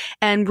has.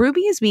 And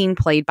Ruby is being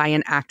played by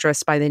an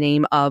actress by the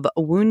name of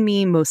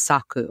Wunmi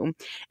Mosaku.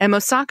 And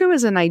Mosaku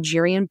is a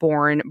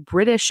Nigerian-born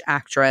British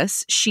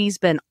actress. She's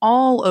been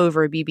all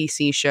over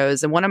BBC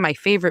shows, and one of my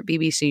favorite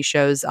BBC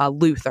shows,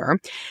 Luther.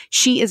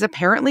 She is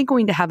apparently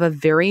going to have a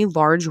very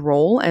large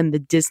role in the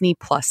Disney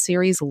Plus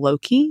series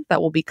Loki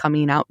that will be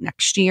coming out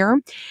next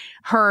year.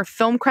 Her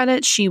film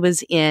credits, she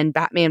was in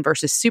Batman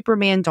vs.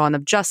 Superman, Dawn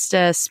of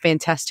Justice,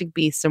 Fantastic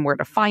Beasts and Where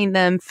to Find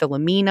Them,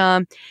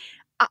 Philomena.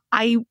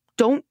 I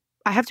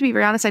have to be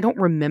very honest, I don't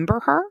remember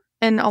her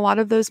in a lot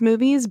of those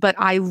movies, but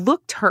I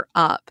looked her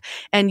up,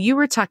 and you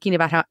were talking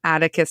about how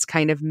Atticus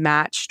kind of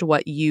matched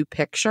what you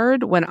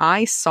pictured. When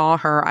I saw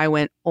her, I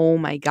went, oh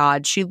my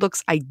God, she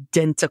looks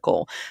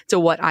identical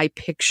to what I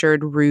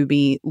pictured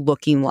Ruby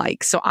looking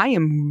like. So I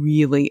am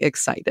really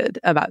excited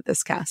about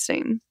this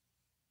casting.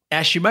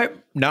 Ash, you might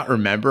not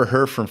remember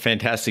her from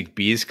Fantastic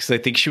Beasts because I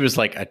think she was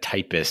like a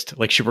typist,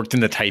 like she worked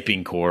in the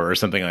typing corps or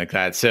something like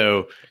that.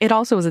 So it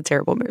also was a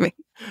terrible movie.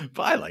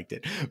 But I liked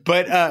it.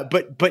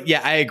 But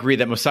yeah, I agree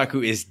that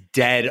Mosaku is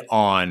dead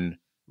on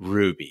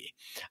Ruby.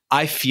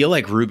 I feel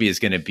like Ruby is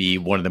going to be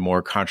one of the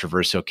more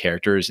controversial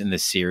characters in the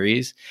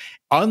series.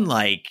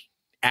 Unlike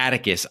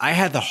Atticus, I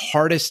had the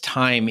hardest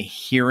time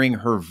hearing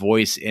her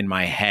voice in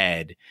my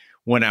head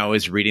when I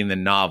was reading the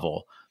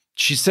novel.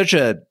 She's such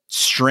a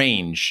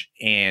strange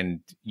and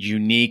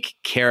unique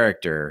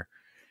character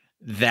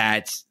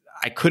that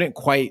I couldn't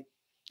quite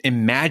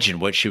imagine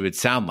what she would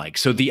sound like.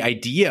 So the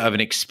idea of an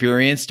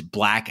experienced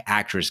Black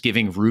actress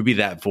giving Ruby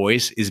that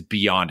voice is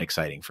beyond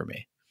exciting for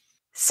me.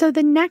 So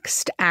the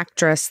next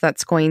actress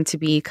that's going to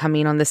be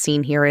coming on the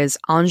scene here is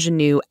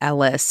Ingenue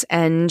Ellis,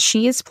 and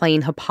she is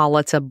playing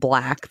Hippolyta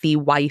Black, the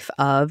wife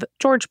of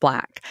George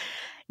Black.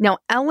 Now,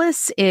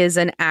 Ellis is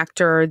an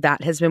actor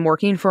that has been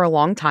working for a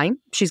long time.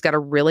 She's got a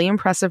really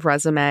impressive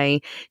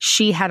resume.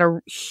 She had a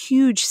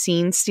huge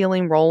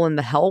scene-stealing role in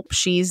The Help.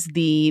 She's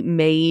the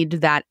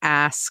maid that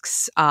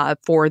asks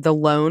for the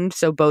loan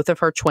so both of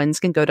her twins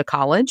can go to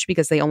college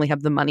because they only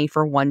have the money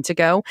for one to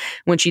go.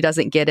 When she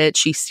doesn't get it,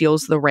 she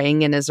steals the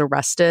ring and is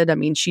arrested. I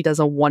mean, she does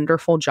a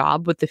wonderful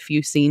job with the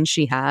few scenes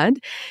she had.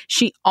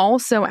 She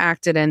also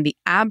acted in the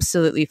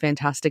absolutely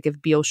fantastic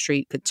If Beale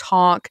Street Could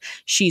Talk.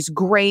 She's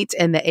great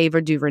in the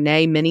Ava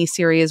DuVernay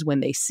miniseries When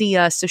They See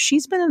Us. So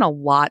she's been in a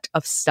lot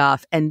of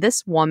stuff, and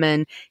this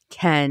woman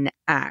can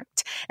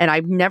act. And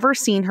I've never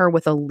seen her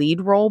with a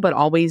lead role, but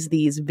always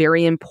these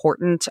very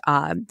important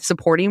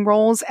supporting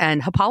roles.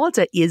 And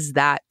Hippolyta is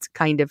that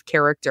kind of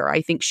character.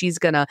 I think she's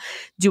going to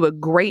do a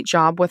great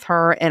job with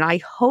her. And I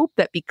hope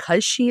that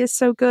because she is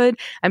so good,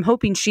 I'm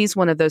hoping she's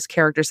one of those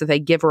characters that they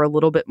give her a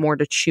little bit more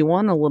to chew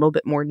on, a little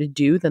bit more to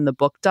do than the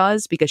book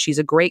does, because she's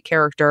a great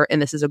character.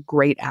 And this is a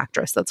great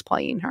actress that's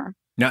playing her.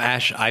 Now,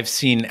 Ash, I've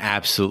seen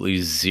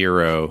absolutely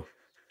zero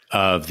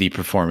of the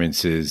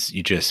performances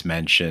you just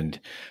mentioned,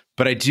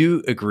 but I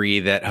do agree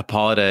that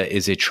Hippolyta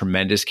is a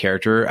tremendous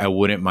character. I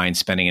wouldn't mind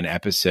spending an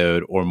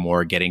episode or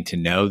more getting to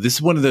know. This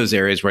is one of those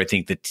areas where I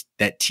think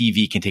that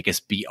TV can take us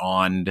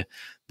beyond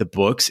the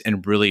books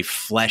and really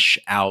flesh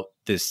out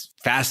this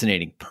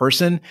fascinating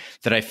person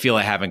that I feel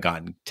I haven't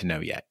gotten to know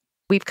yet.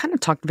 We've kind of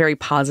talked very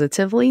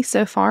positively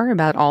so far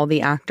about all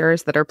the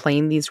actors that are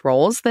playing these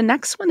roles. The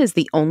next one is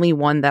the only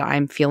one that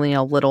I'm feeling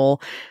a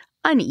little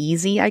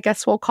uneasy, I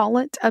guess we'll call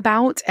it,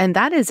 about, and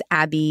that is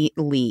Abby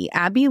Lee.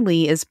 Abby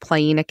Lee is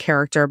playing a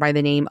character by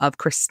the name of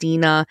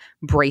Christina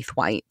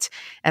Braithwaite,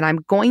 and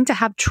I'm going to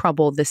have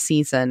trouble this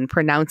season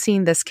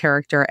pronouncing this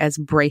character as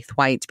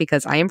Braithwaite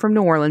because I am from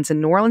New Orleans, and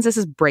New Orleans, this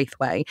is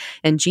Braithwaite,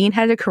 and Jean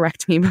had to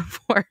correct me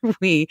before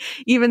we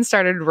even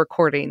started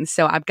recording,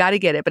 so I've got to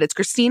get it, but it's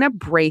Christina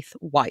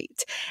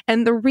Braithwaite.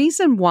 And the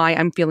reason why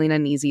I'm feeling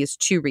uneasy is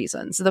two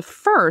reasons. The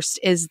first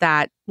is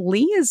that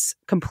Lee is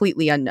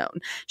completely unknown.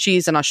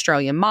 She's an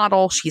Australian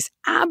model. She's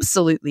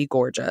absolutely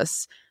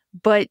gorgeous,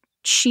 but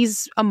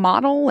she's a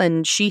model,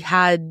 and she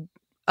had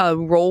a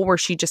role where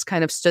she just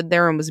kind of stood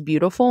there and was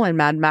beautiful in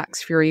Mad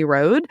Max Fury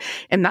Road.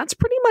 And that's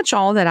pretty much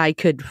all that I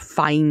could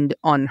find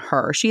on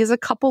her. She has a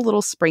couple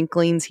little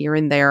sprinklings here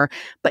and there,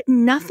 but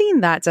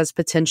nothing that's as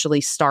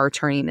potentially star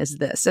turning as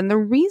this. And the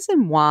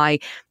reason why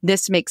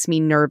this makes me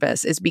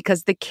nervous is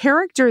because the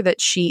character that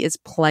she is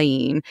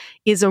playing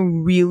is a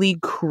really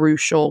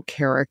crucial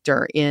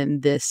character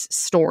in this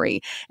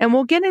story. And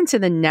we'll get into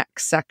the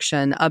next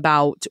section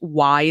about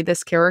why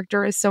this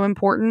character is so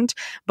important,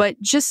 but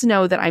just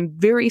know that I'm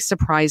very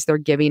surprised they're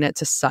giving it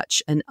to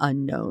such an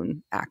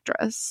unknown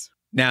actress.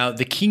 Now,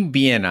 the King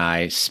Bee and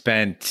I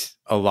spent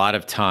a lot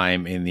of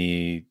time in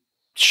the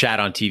Shat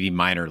on TV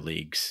minor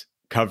leagues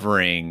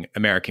covering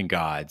American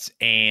Gods.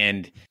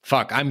 And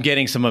fuck, I'm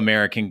getting some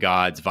American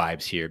Gods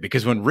vibes here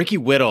because when Ricky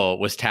Whittle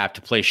was tapped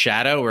to play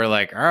Shadow, we're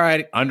like, all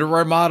right,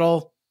 underwear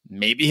model,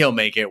 maybe he'll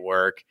make it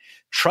work.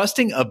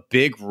 Trusting a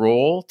big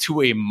role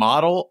to a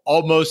model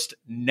almost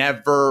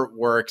never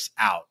works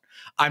out.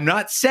 I'm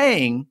not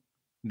saying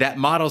that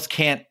models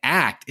can't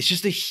act. It's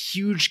just a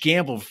huge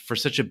gamble for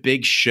such a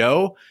big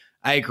show.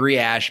 I agree,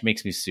 Ash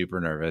makes me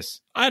super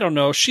nervous. I don't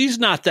know. She's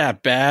not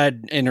that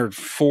bad in her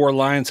 4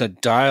 lines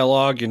of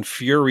dialogue in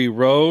Fury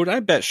Road.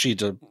 I bet she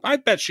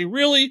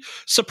really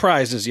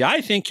surprises you. I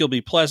think you'll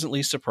be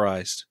pleasantly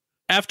surprised.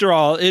 After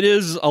all, it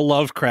is a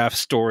Lovecraft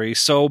story,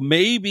 so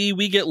maybe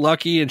we get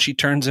lucky and she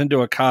turns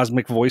into a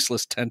cosmic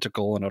voiceless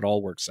tentacle and it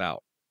all works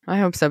out. I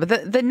hope so.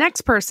 But the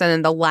next person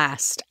and the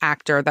last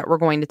actor that we're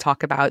going to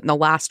talk about in the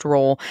last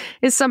role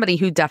is somebody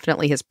who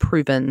definitely has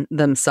proven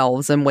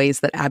themselves in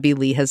ways that Abby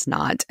Lee has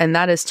not. And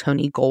that is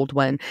Tony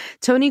Goldwyn.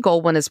 Tony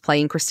Goldwyn is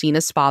playing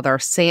Christina's father,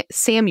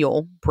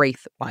 Samuel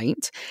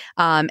Braithwaite.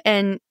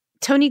 And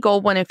Tony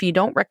Goldwyn, if you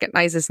don't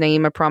recognize his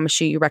name, I promise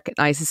you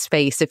recognize his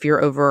face if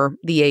you're over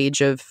the age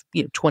of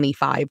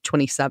 25,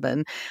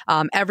 27.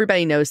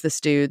 Everybody knows this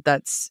dude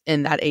that's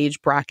in that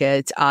age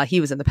bracket. He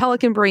was in The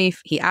Pelican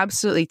Brief. He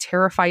absolutely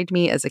terrified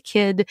me as a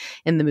kid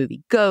in the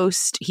movie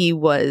Ghost. He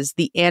was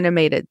the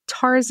animated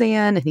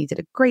Tarzan, and he did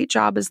a great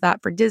job as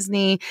that for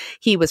Disney.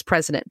 He was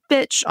President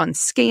Bitch on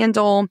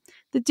Scandal.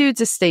 The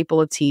dude's a staple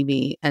of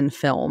TV and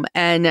film.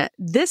 And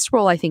this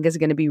role, I think, is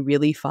going to be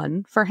really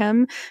fun for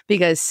him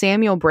because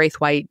Samuel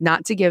Braithwaite,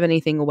 not to give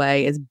anything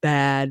away, is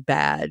bad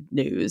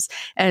news.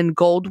 And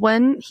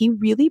Goldwyn, he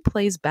really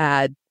plays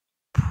bad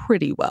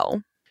pretty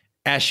well.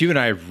 Ash, you and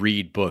I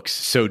read books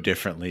so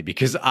differently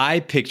because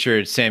I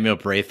pictured Samuel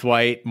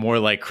Braithwaite more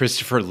like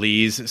Christopher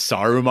Lee's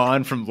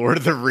Saruman from Lord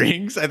of the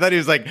Rings. I thought he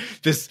was like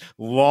this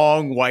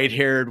long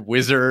white-haired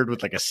wizard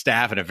with like a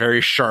staff and a very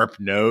sharp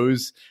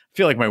nose. I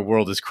feel like my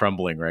world is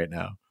crumbling right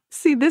now.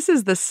 See, this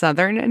is the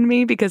Southern in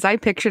me because I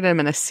pictured him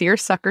in a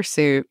seersucker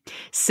suit,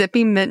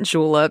 sipping mint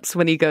juleps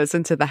when he goes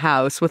into the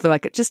house with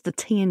like just a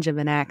tinge of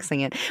an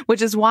accent,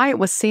 which is why it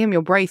was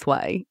Samuel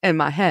Braithwaite in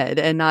my head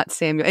and not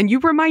Samuel. And you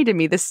reminded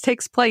me this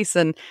takes place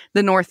in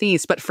the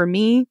Northeast, but for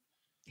me,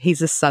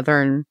 he's a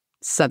Southern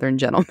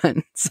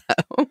gentleman.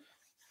 So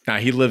Nah,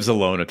 he lives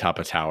alone atop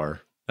a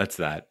tower. That's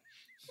that.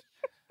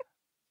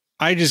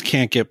 I just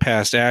can't get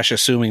past Ash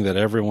assuming that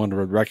everyone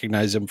would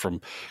recognize him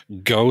from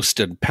Ghost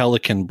and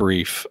Pelican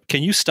Brief.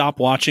 Can you stop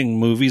watching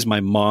movies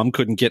my mom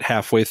couldn't get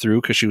halfway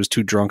through because she was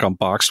too drunk on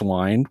boxed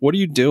wine? What are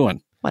you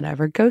doing?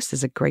 Whatever. Ghost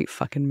is a great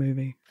fucking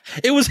movie.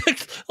 It was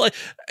like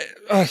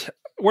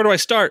where do I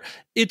start?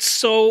 It's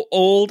so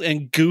old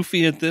and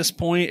goofy at this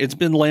point. It's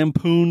been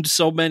lampooned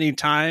so many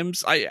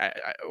times.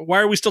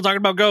 Why are we still talking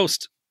about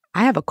Ghost?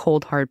 I have a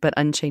cold heart, but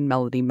Unchained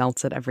Melody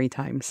melts it every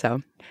time.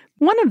 So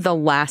one of the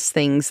last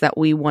things that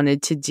we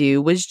wanted to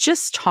do was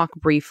just talk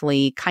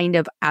briefly kind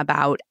of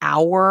about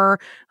our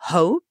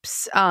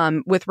hopes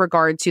with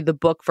regard to the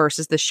book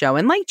versus the show.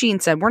 And like Jean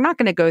said, we're not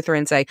going to go through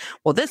and say,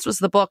 well, this was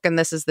the book and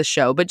this is the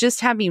show, but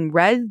just having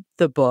read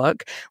the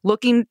book,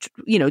 looking,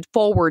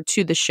 forward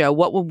to the show,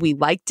 what would we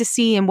like to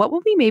see and what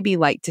would we maybe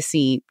like to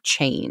see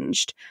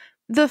changed?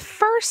 The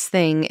first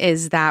thing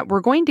is that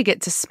we're going to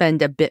get to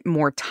spend a bit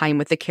more time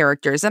with the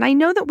characters. And I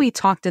know that we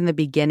talked in the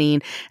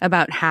beginning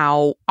about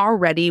how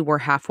already we're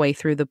halfway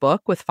through the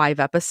book with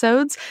 5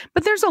 episodes,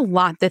 but there's a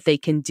lot that they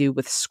can do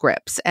with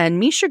scripts. And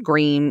Misha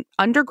Green,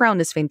 Underground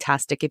is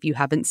fantastic if you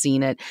haven't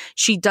seen it.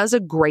 She does a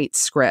great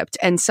script.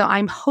 And so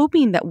I'm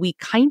hoping that we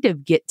kind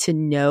of get to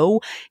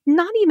know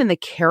not even the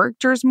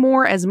characters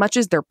more as much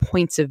as their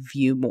points of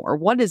view more.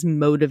 What is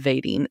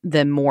motivating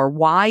them more?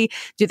 Why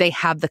do they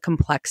have the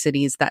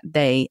complexities that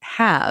they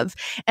have?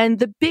 And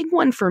the big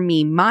one for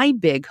me, my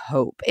big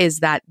hope is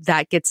that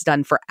gets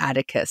done for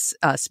Atticus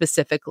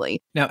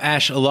specifically. Now,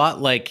 Ash, a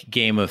lot like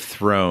Game of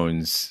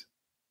Thrones,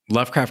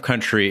 Lovecraft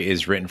Country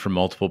is written from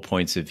multiple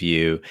points of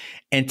view.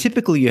 And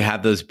typically you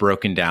have those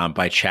broken down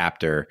by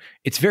chapter.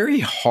 It's very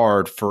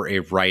hard for a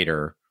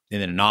writer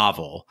in a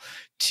novel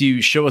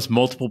to show us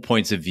multiple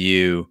points of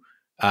view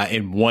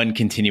in one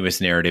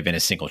continuous narrative in a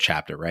single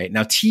chapter, right?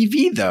 Now,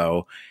 TV,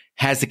 though,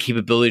 has the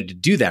capability to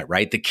do that,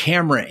 right? The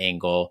camera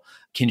angle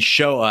can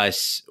show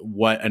us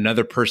what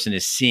another person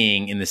is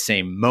seeing in the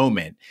same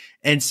moment.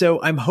 And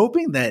so I'm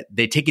hoping that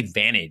they take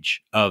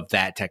advantage of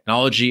that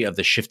technology, of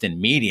the shift in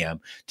medium,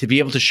 to be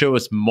able to show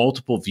us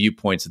multiple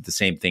viewpoints of the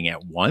same thing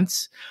at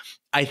once.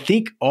 I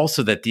think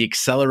also that the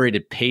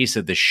accelerated pace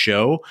of the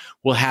show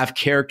will have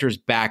characters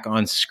back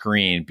on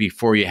screen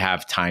before you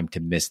have time to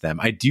miss them.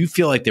 I do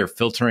feel like they're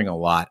filtering a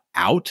lot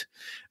out,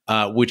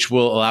 which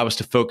will allow us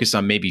to focus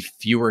on maybe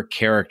fewer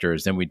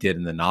characters than we did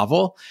in the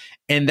novel.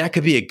 And that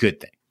could be a good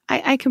thing.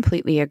 I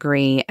completely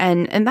agree.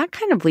 And that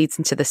kind of leads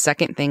into the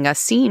second thing, us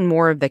seeing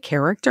more of the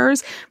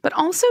characters, but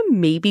also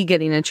maybe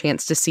getting a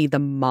chance to see the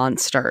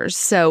monsters.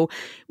 So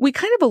we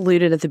kind of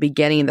alluded at the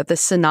beginning that the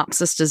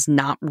synopsis does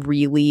not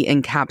really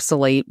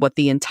encapsulate what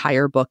the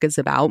entire book is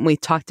about. And we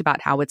talked about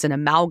how it's an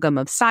amalgam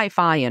of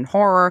sci-fi and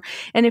horror.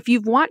 And if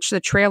you've watched the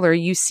trailer,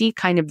 you see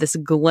kind of this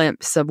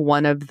glimpse of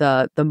one of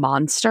the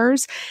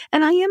monsters.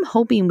 And I am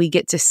hoping we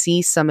get to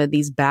see some of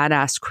these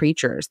badass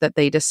creatures that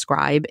they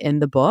describe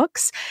in the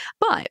books.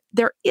 But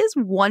there is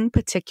one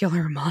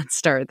particular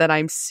monster that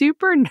I'm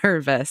super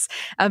nervous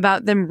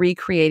about them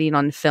recreating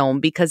on film,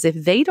 because if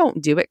they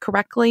don't do it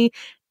correctly,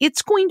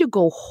 it's going to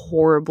go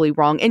horribly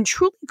wrong and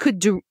truly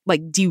could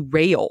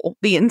derail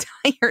the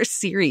entire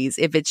series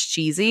if it's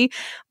cheesy.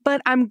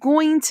 But I'm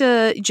going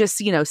to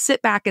just,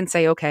 sit back and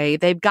say, okay,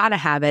 they've got to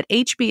have it.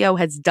 HBO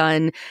has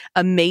done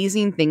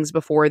amazing things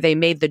before. They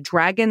made the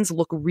dragons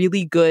look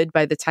really good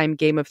by the time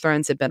Game of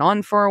Thrones had been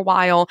on for a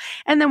while.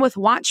 And then with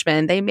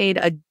Watchmen, they made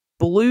a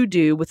blue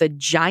dude with a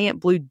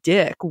giant blue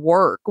dick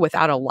work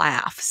without a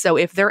laugh. So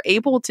if they're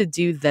able to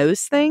do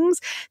those things,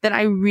 then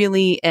I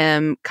really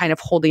am kind of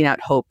holding out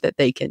hope that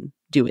they can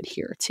do it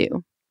here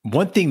too.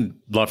 One thing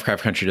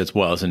Lovecraft Country does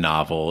well as a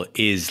novel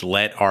is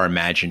let our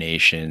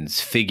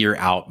imaginations figure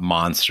out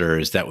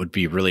monsters that would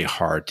be really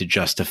hard to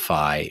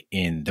justify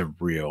in the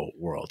real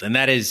world. And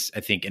that is,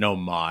 I think, an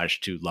homage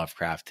to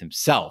Lovecraft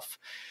himself.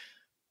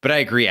 But I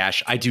agree,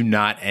 Ash. I do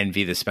not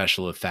envy the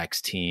special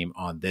effects team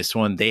on this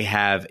one. They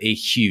have a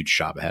huge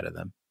job ahead of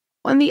them.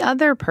 And the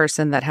other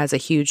person that has a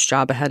huge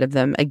job ahead of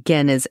them,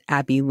 again, is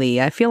Abby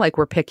Lee. I feel like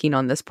we're picking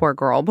on this poor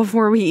girl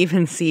before we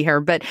even see her.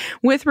 But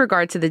with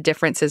regard to the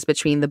differences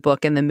between the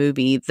book and the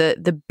movie,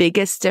 the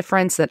biggest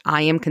difference that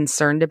I am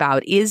concerned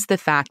about is the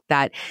fact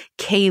that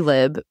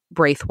Caleb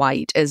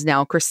Braithwaite is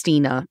now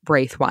Christina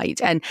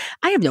Braithwaite. And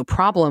I have no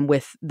problem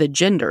with the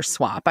gender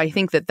swap. I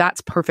think that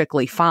that's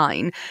perfectly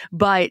fine.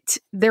 But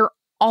there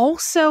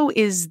also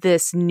is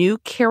this new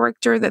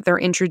character that they're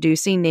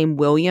introducing named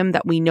William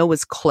that we know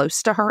is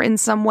close to her in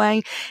some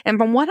way. And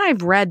from what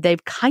I've read,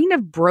 they've kind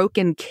of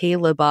broken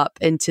Caleb up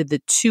into the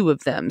two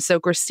of them. So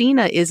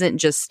Christina isn't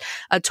just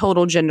a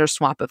total gender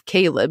swap of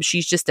Caleb.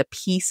 She's just a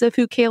piece of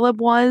who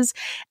Caleb was.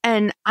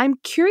 And I'm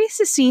curious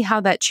to see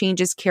how that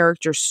changes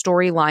character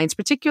storylines,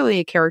 particularly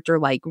a character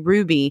like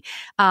Ruby.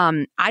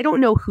 I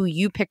don't know who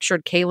you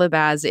pictured Caleb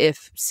as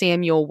if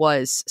Samuel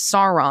was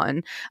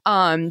Sauron,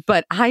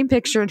 but I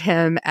pictured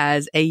him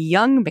as a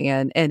young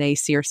man in a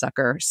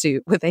seersucker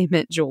suit with a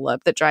mint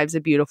julep that drives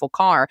a beautiful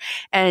car.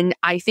 And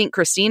I think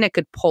Christina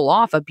could pull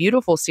off a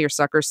beautiful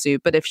seersucker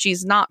suit, but if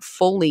she's not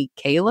fully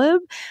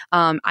Caleb,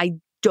 I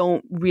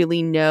don't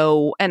really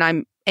know, and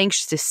I'm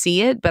anxious to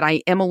see it, but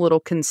I am a little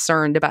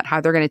concerned about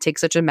how they're going to take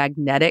such a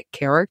magnetic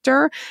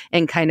character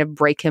and kind of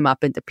break him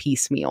up into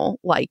piecemeal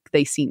like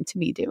they seem to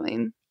be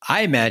doing.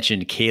 I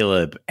imagined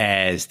Caleb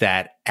as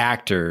that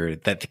actor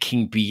that the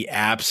King Bee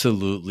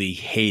absolutely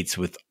hates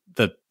with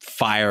the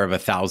fire of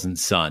 1,000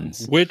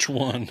 suns. Which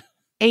one?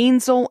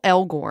 Ansel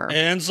Elgort.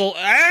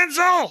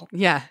 Ansel!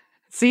 Yeah.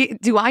 See,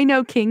 do I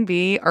know King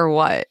Bee or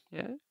what?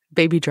 Yeah.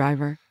 Baby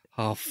Driver.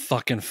 I'll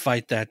fucking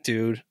fight that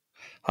dude.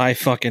 I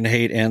fucking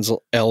hate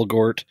Ansel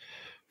Elgort.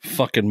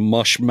 Fucking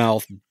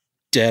mush-mouthed,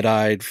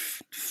 dead-eyed,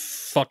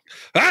 fuck.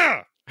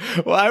 Ah!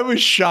 Well, I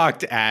was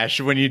shocked, Ash,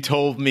 when you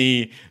told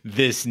me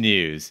this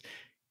news.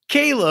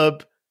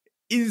 Caleb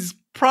is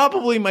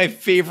probably my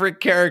favorite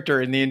character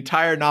in the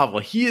entire novel.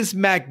 He is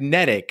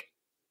magnetic.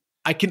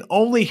 I can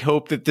only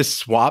hope that this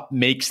swap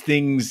makes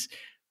things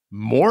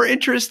more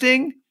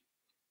interesting.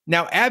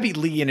 Now, Abby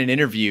Lee in an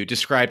interview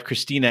described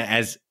Christina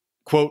as,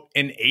 quote,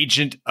 an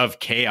agent of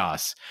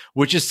chaos,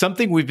 which is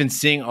something we've been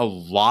seeing a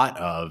lot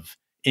of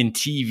in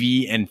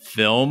TV and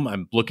film.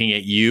 I'm looking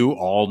at you,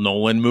 all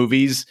Nolan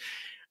movies.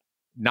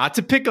 Not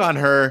to pick on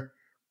her,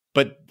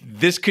 but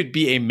this could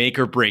be a make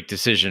or break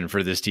decision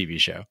for this TV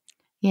show.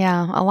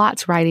 Yeah, a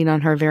lot's riding on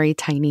her very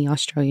tiny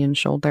Australian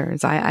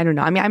shoulders. I don't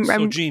know. I mean,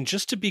 So, Gene,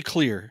 just to be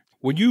clear,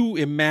 when you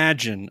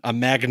imagine a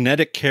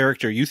magnetic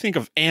character, you think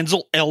of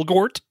Ansel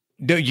Elgort?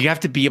 No, you have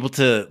to be able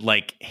to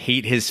like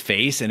hate his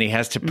face, and he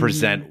has to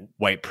present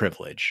white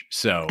privilege.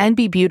 So and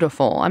be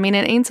beautiful. I mean,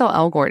 and Ansel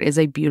Elgort is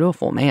a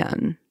beautiful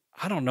man.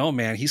 I don't know,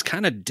 man. He's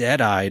kind of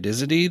dead-eyed,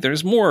 isn't he?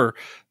 There's more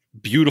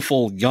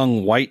beautiful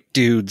young white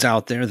dudes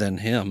out there than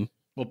him.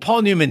 Well,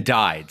 Paul Newman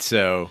died,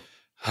 so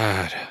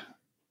God.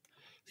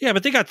 Yeah,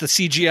 but they got the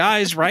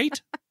CGIs, right?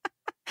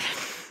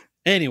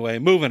 Anyway,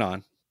 moving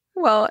on.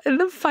 Well,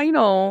 the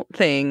final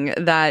thing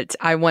that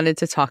I wanted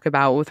to talk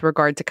about with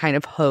regard to kind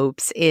of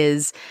hopes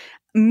is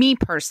me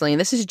personally, and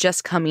this is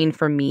just coming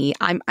from me,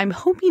 I'm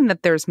hoping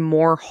that there's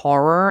more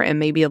horror and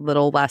maybe a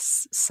little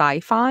less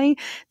sci-fi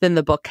than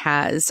the book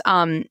has.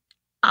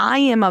 I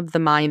am of the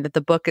mind that the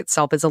book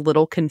itself is a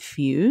little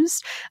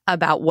confused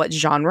about what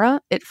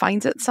genre it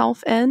finds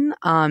itself in.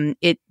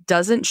 It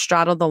doesn't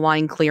straddle the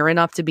line clear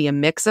enough to be a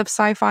mix of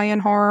sci-fi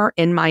and horror,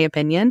 in my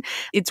opinion.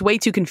 It's way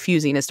too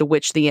confusing as to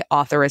which the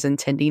author is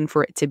intending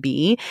for it to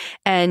be.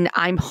 And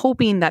I'm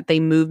hoping that they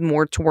move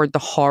more toward the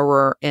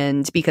horror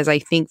end, because I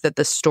think that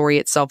the story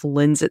itself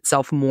lends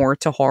itself more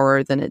to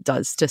horror than it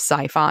does to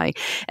sci-fi.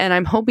 And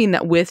I'm hoping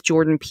that with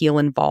Jordan Peele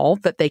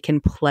involved, that they can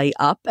play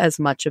up as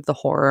much of the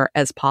horror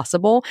as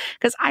possible,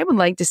 because I would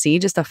like to see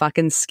just a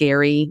fucking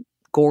scary,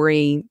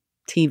 gory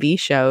TV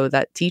show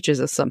that teaches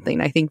us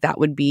something. I think that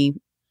would be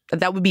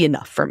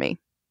enough for me.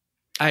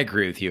 I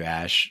agree with you,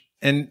 Ash.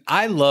 And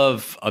I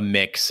love a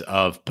mix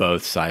of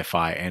both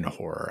sci-fi and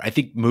horror. I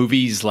think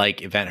movies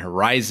like Event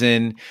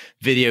Horizon,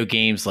 video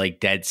games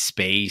like Dead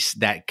Space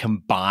that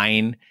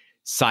combine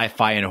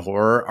sci-fi and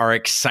horror are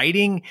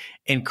exciting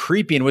and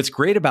creepy. And what's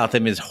great about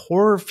them is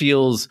horror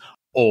feels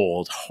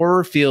old.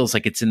 Horror feels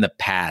like it's in the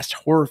past.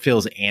 Horror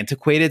feels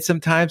antiquated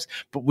sometimes.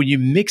 But when you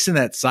mix in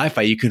that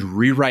sci-fi, you can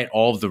rewrite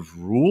all of the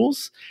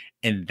rules,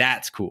 and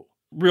that's cool.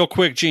 Real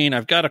quick, Gene,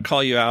 I've got to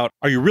call you out.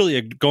 Are you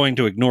really going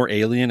to ignore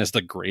Alien as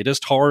the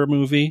greatest horror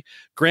movie?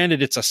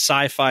 Granted, it's a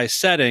sci-fi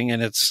setting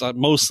and it's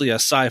mostly a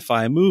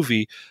sci-fi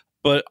movie,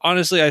 but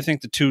honestly, I think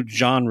the two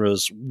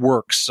genres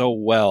work so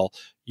well.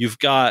 You've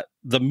got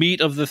the meat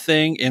of the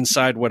thing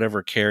inside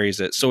whatever carries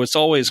it. So it's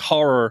always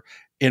horror,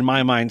 in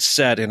my mind,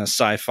 set in a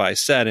sci-fi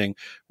setting,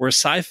 where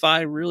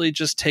sci-fi really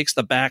just takes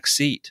the back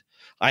seat.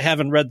 I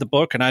haven't read the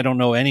book and I don't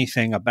know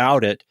anything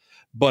about it,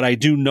 but I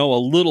do know a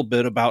little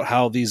bit about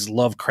how these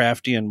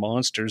Lovecraftian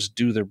monsters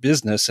do their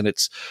business, and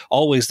it's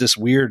always this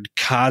weird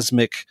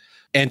cosmic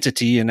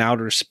entity in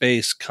outer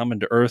space coming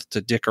to Earth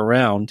to dick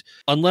around.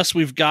 Unless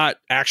we've got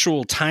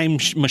actual time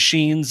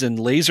machines and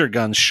laser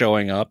guns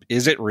showing up,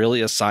 is it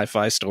really a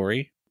sci-fi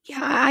story? Yeah,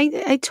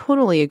 I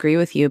totally agree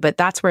with you, but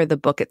that's where the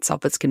book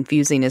itself is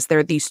confusing, is there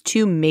are these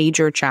two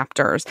major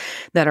chapters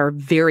that are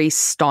very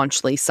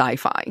staunchly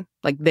sci-fi.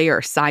 Like, they are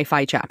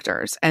sci-fi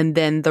chapters. And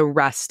then the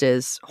rest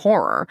is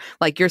horror.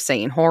 Like you're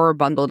saying, horror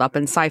bundled up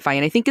in sci-fi.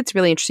 And I think it's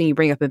really interesting you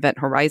bring up Event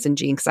Horizon,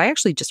 Gene, because I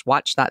actually just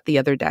watched that the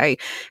other day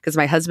because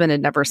my husband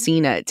had never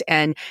seen it.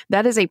 And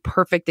that is a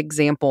perfect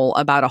example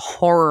about a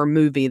horror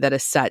movie that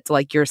is set,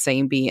 like you're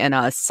saying, be in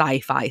a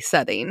sci-fi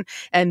setting.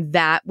 And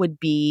that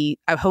would be,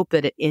 I hope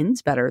that it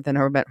ends better than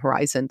Event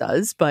Horizon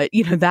does. But,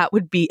 you know, that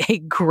would be a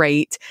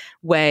great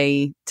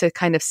way to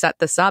kind of set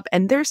this up.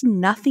 And there's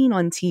nothing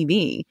on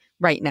TV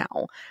right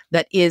now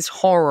that is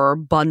horror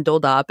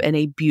bundled up in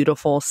a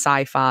beautiful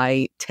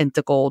sci-fi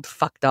tentacled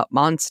fucked up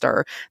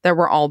monster that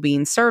we're all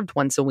being served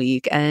once a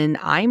week, and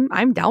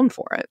I'm down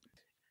for it.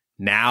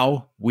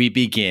 Now we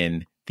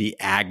begin the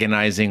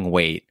agonizing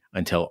wait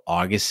until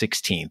August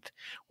 16th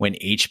when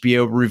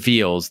HBO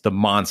reveals the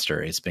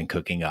monster it's been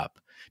cooking up.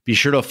 Be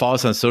sure to follow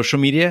us on social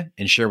media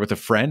and share with a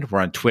friend. We're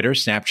on Twitter,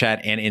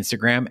 Snapchat, and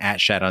Instagram at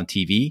Shat on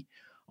TV.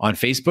 On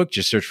Facebook,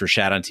 just search for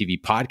Shat on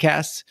TV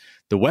Podcasts.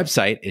 The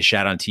website is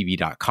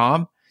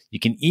shatontv.com. You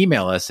can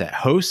email us at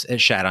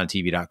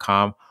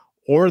hosts@shatontv.com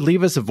or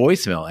leave us a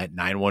voicemail at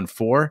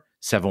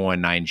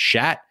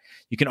 914-719-SHAT.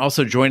 You can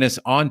also join us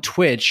on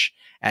Twitch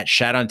at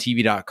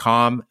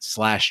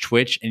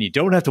shatontv.com/Twitch. And you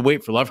don't have to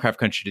wait for Lovecraft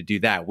Country to do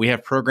that. We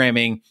have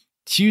programming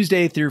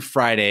Tuesday through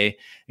Friday,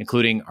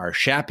 including our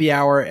Shappy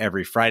Hour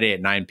every Friday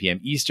at 9 p.m.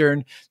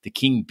 Eastern, the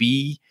King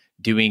Bee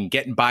doing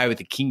Getting By with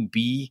the King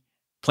Bee,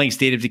 playing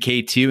State of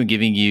Decay 2 and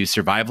giving you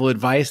survival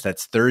advice.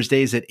 That's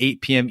Thursdays at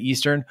 8 p.m.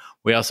 Eastern.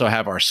 We also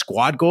have our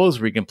Squad Goals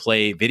where you can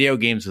play video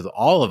games with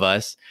all of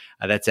us.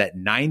 That's at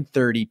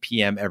 9:30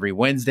 p.m. every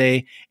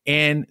Wednesday.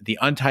 And the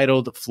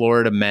Untitled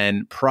Florida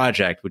Men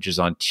Project, which is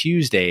on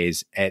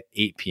Tuesdays at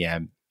 8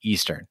 p.m.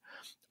 Eastern.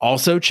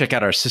 Also, check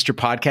out our sister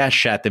podcast,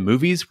 Shat the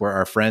Movies, where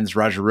our friends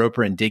Roger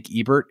Roper and Dick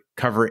Ebert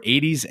cover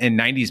 80s and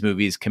 90s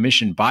movies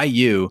commissioned by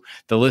you,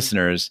 the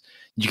listeners.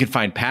 You can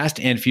find past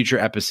and future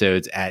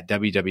episodes at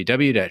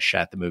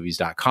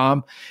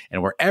www.shatthemovies.com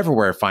and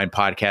where fine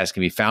podcasts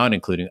can be found,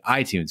 including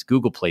iTunes,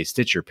 Google Play,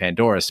 Stitcher,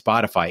 Pandora,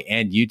 Spotify,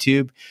 and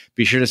YouTube.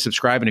 Be sure to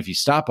subscribe. And if you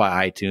stop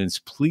by iTunes,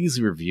 please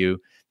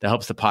review. That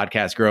helps the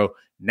podcast grow.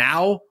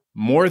 Now,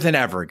 more than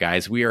ever,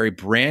 guys, we are a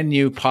brand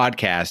new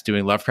podcast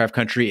doing Lovecraft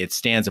Country. It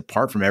stands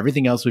apart from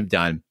everything else we've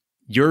done.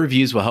 Your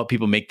reviews will help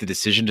people make the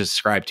decision to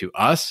subscribe to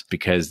us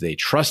because they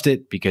trust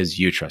it, because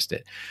you trust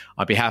it.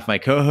 On behalf of my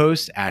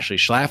co-host, Ashley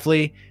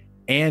Schlafly,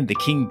 and the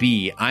King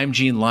Bee, I'm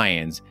Gene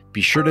Lyons.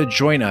 Be sure to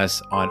join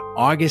us on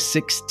August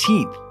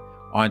 16th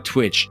on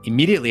Twitch,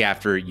 immediately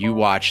after you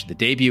watch the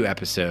debut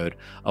episode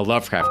of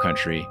Lovecraft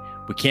Country.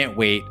 We can't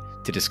wait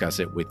to discuss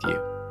it with you.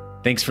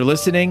 Thanks for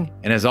listening,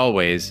 and as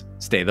always,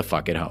 stay the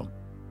fuck at home.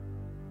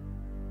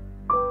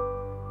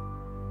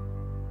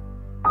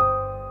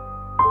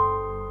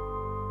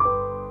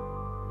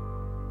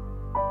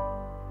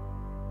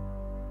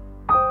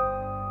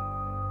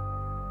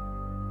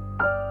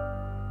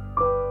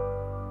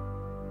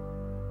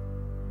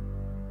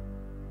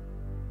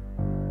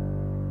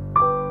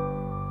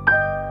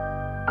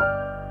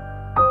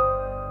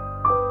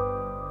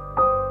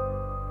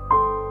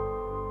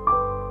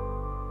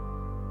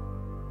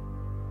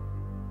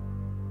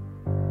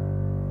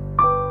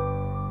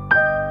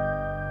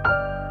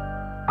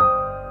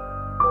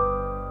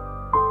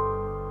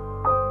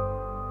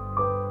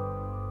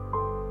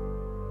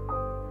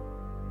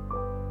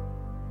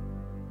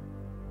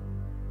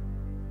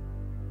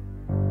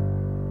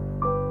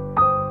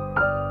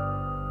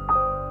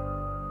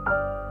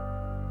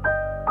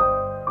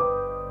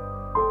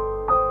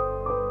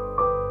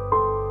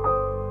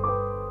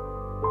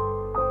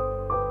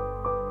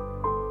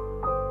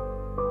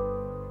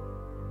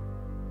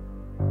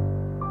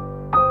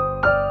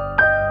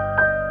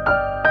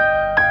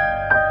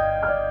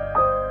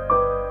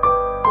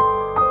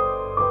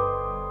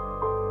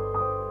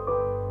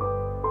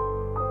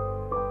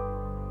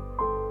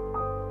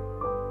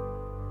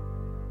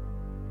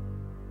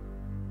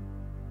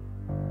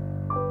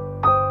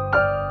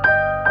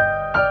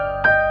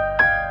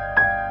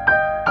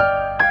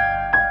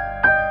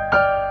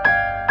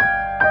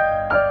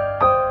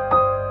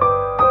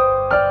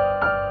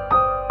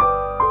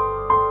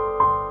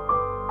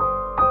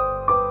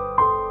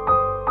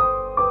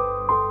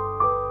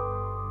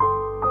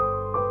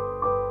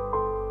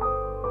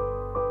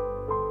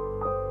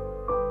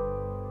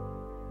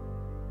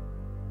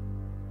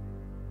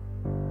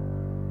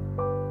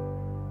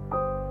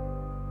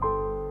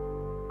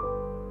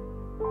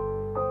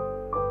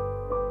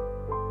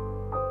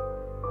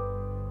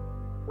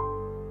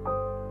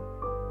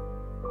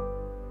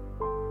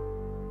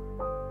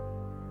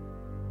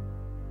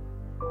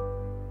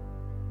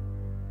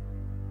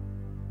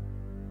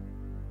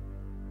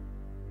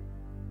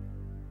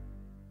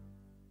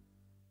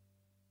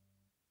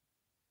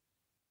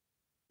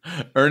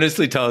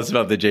 Earnestly tell us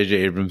about the J.J.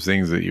 Abrams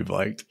things that you've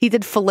liked. He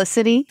did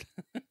Felicity.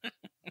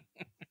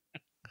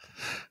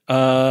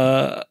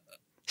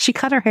 She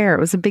cut her hair. It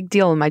was a big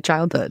deal in my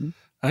childhood.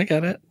 I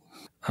got it.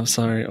 I'm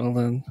sorry. Hold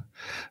on.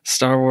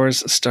 Star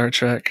Wars, Star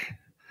Trek.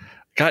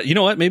 God, you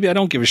know what? Maybe I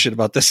don't give a shit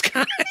about this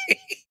guy.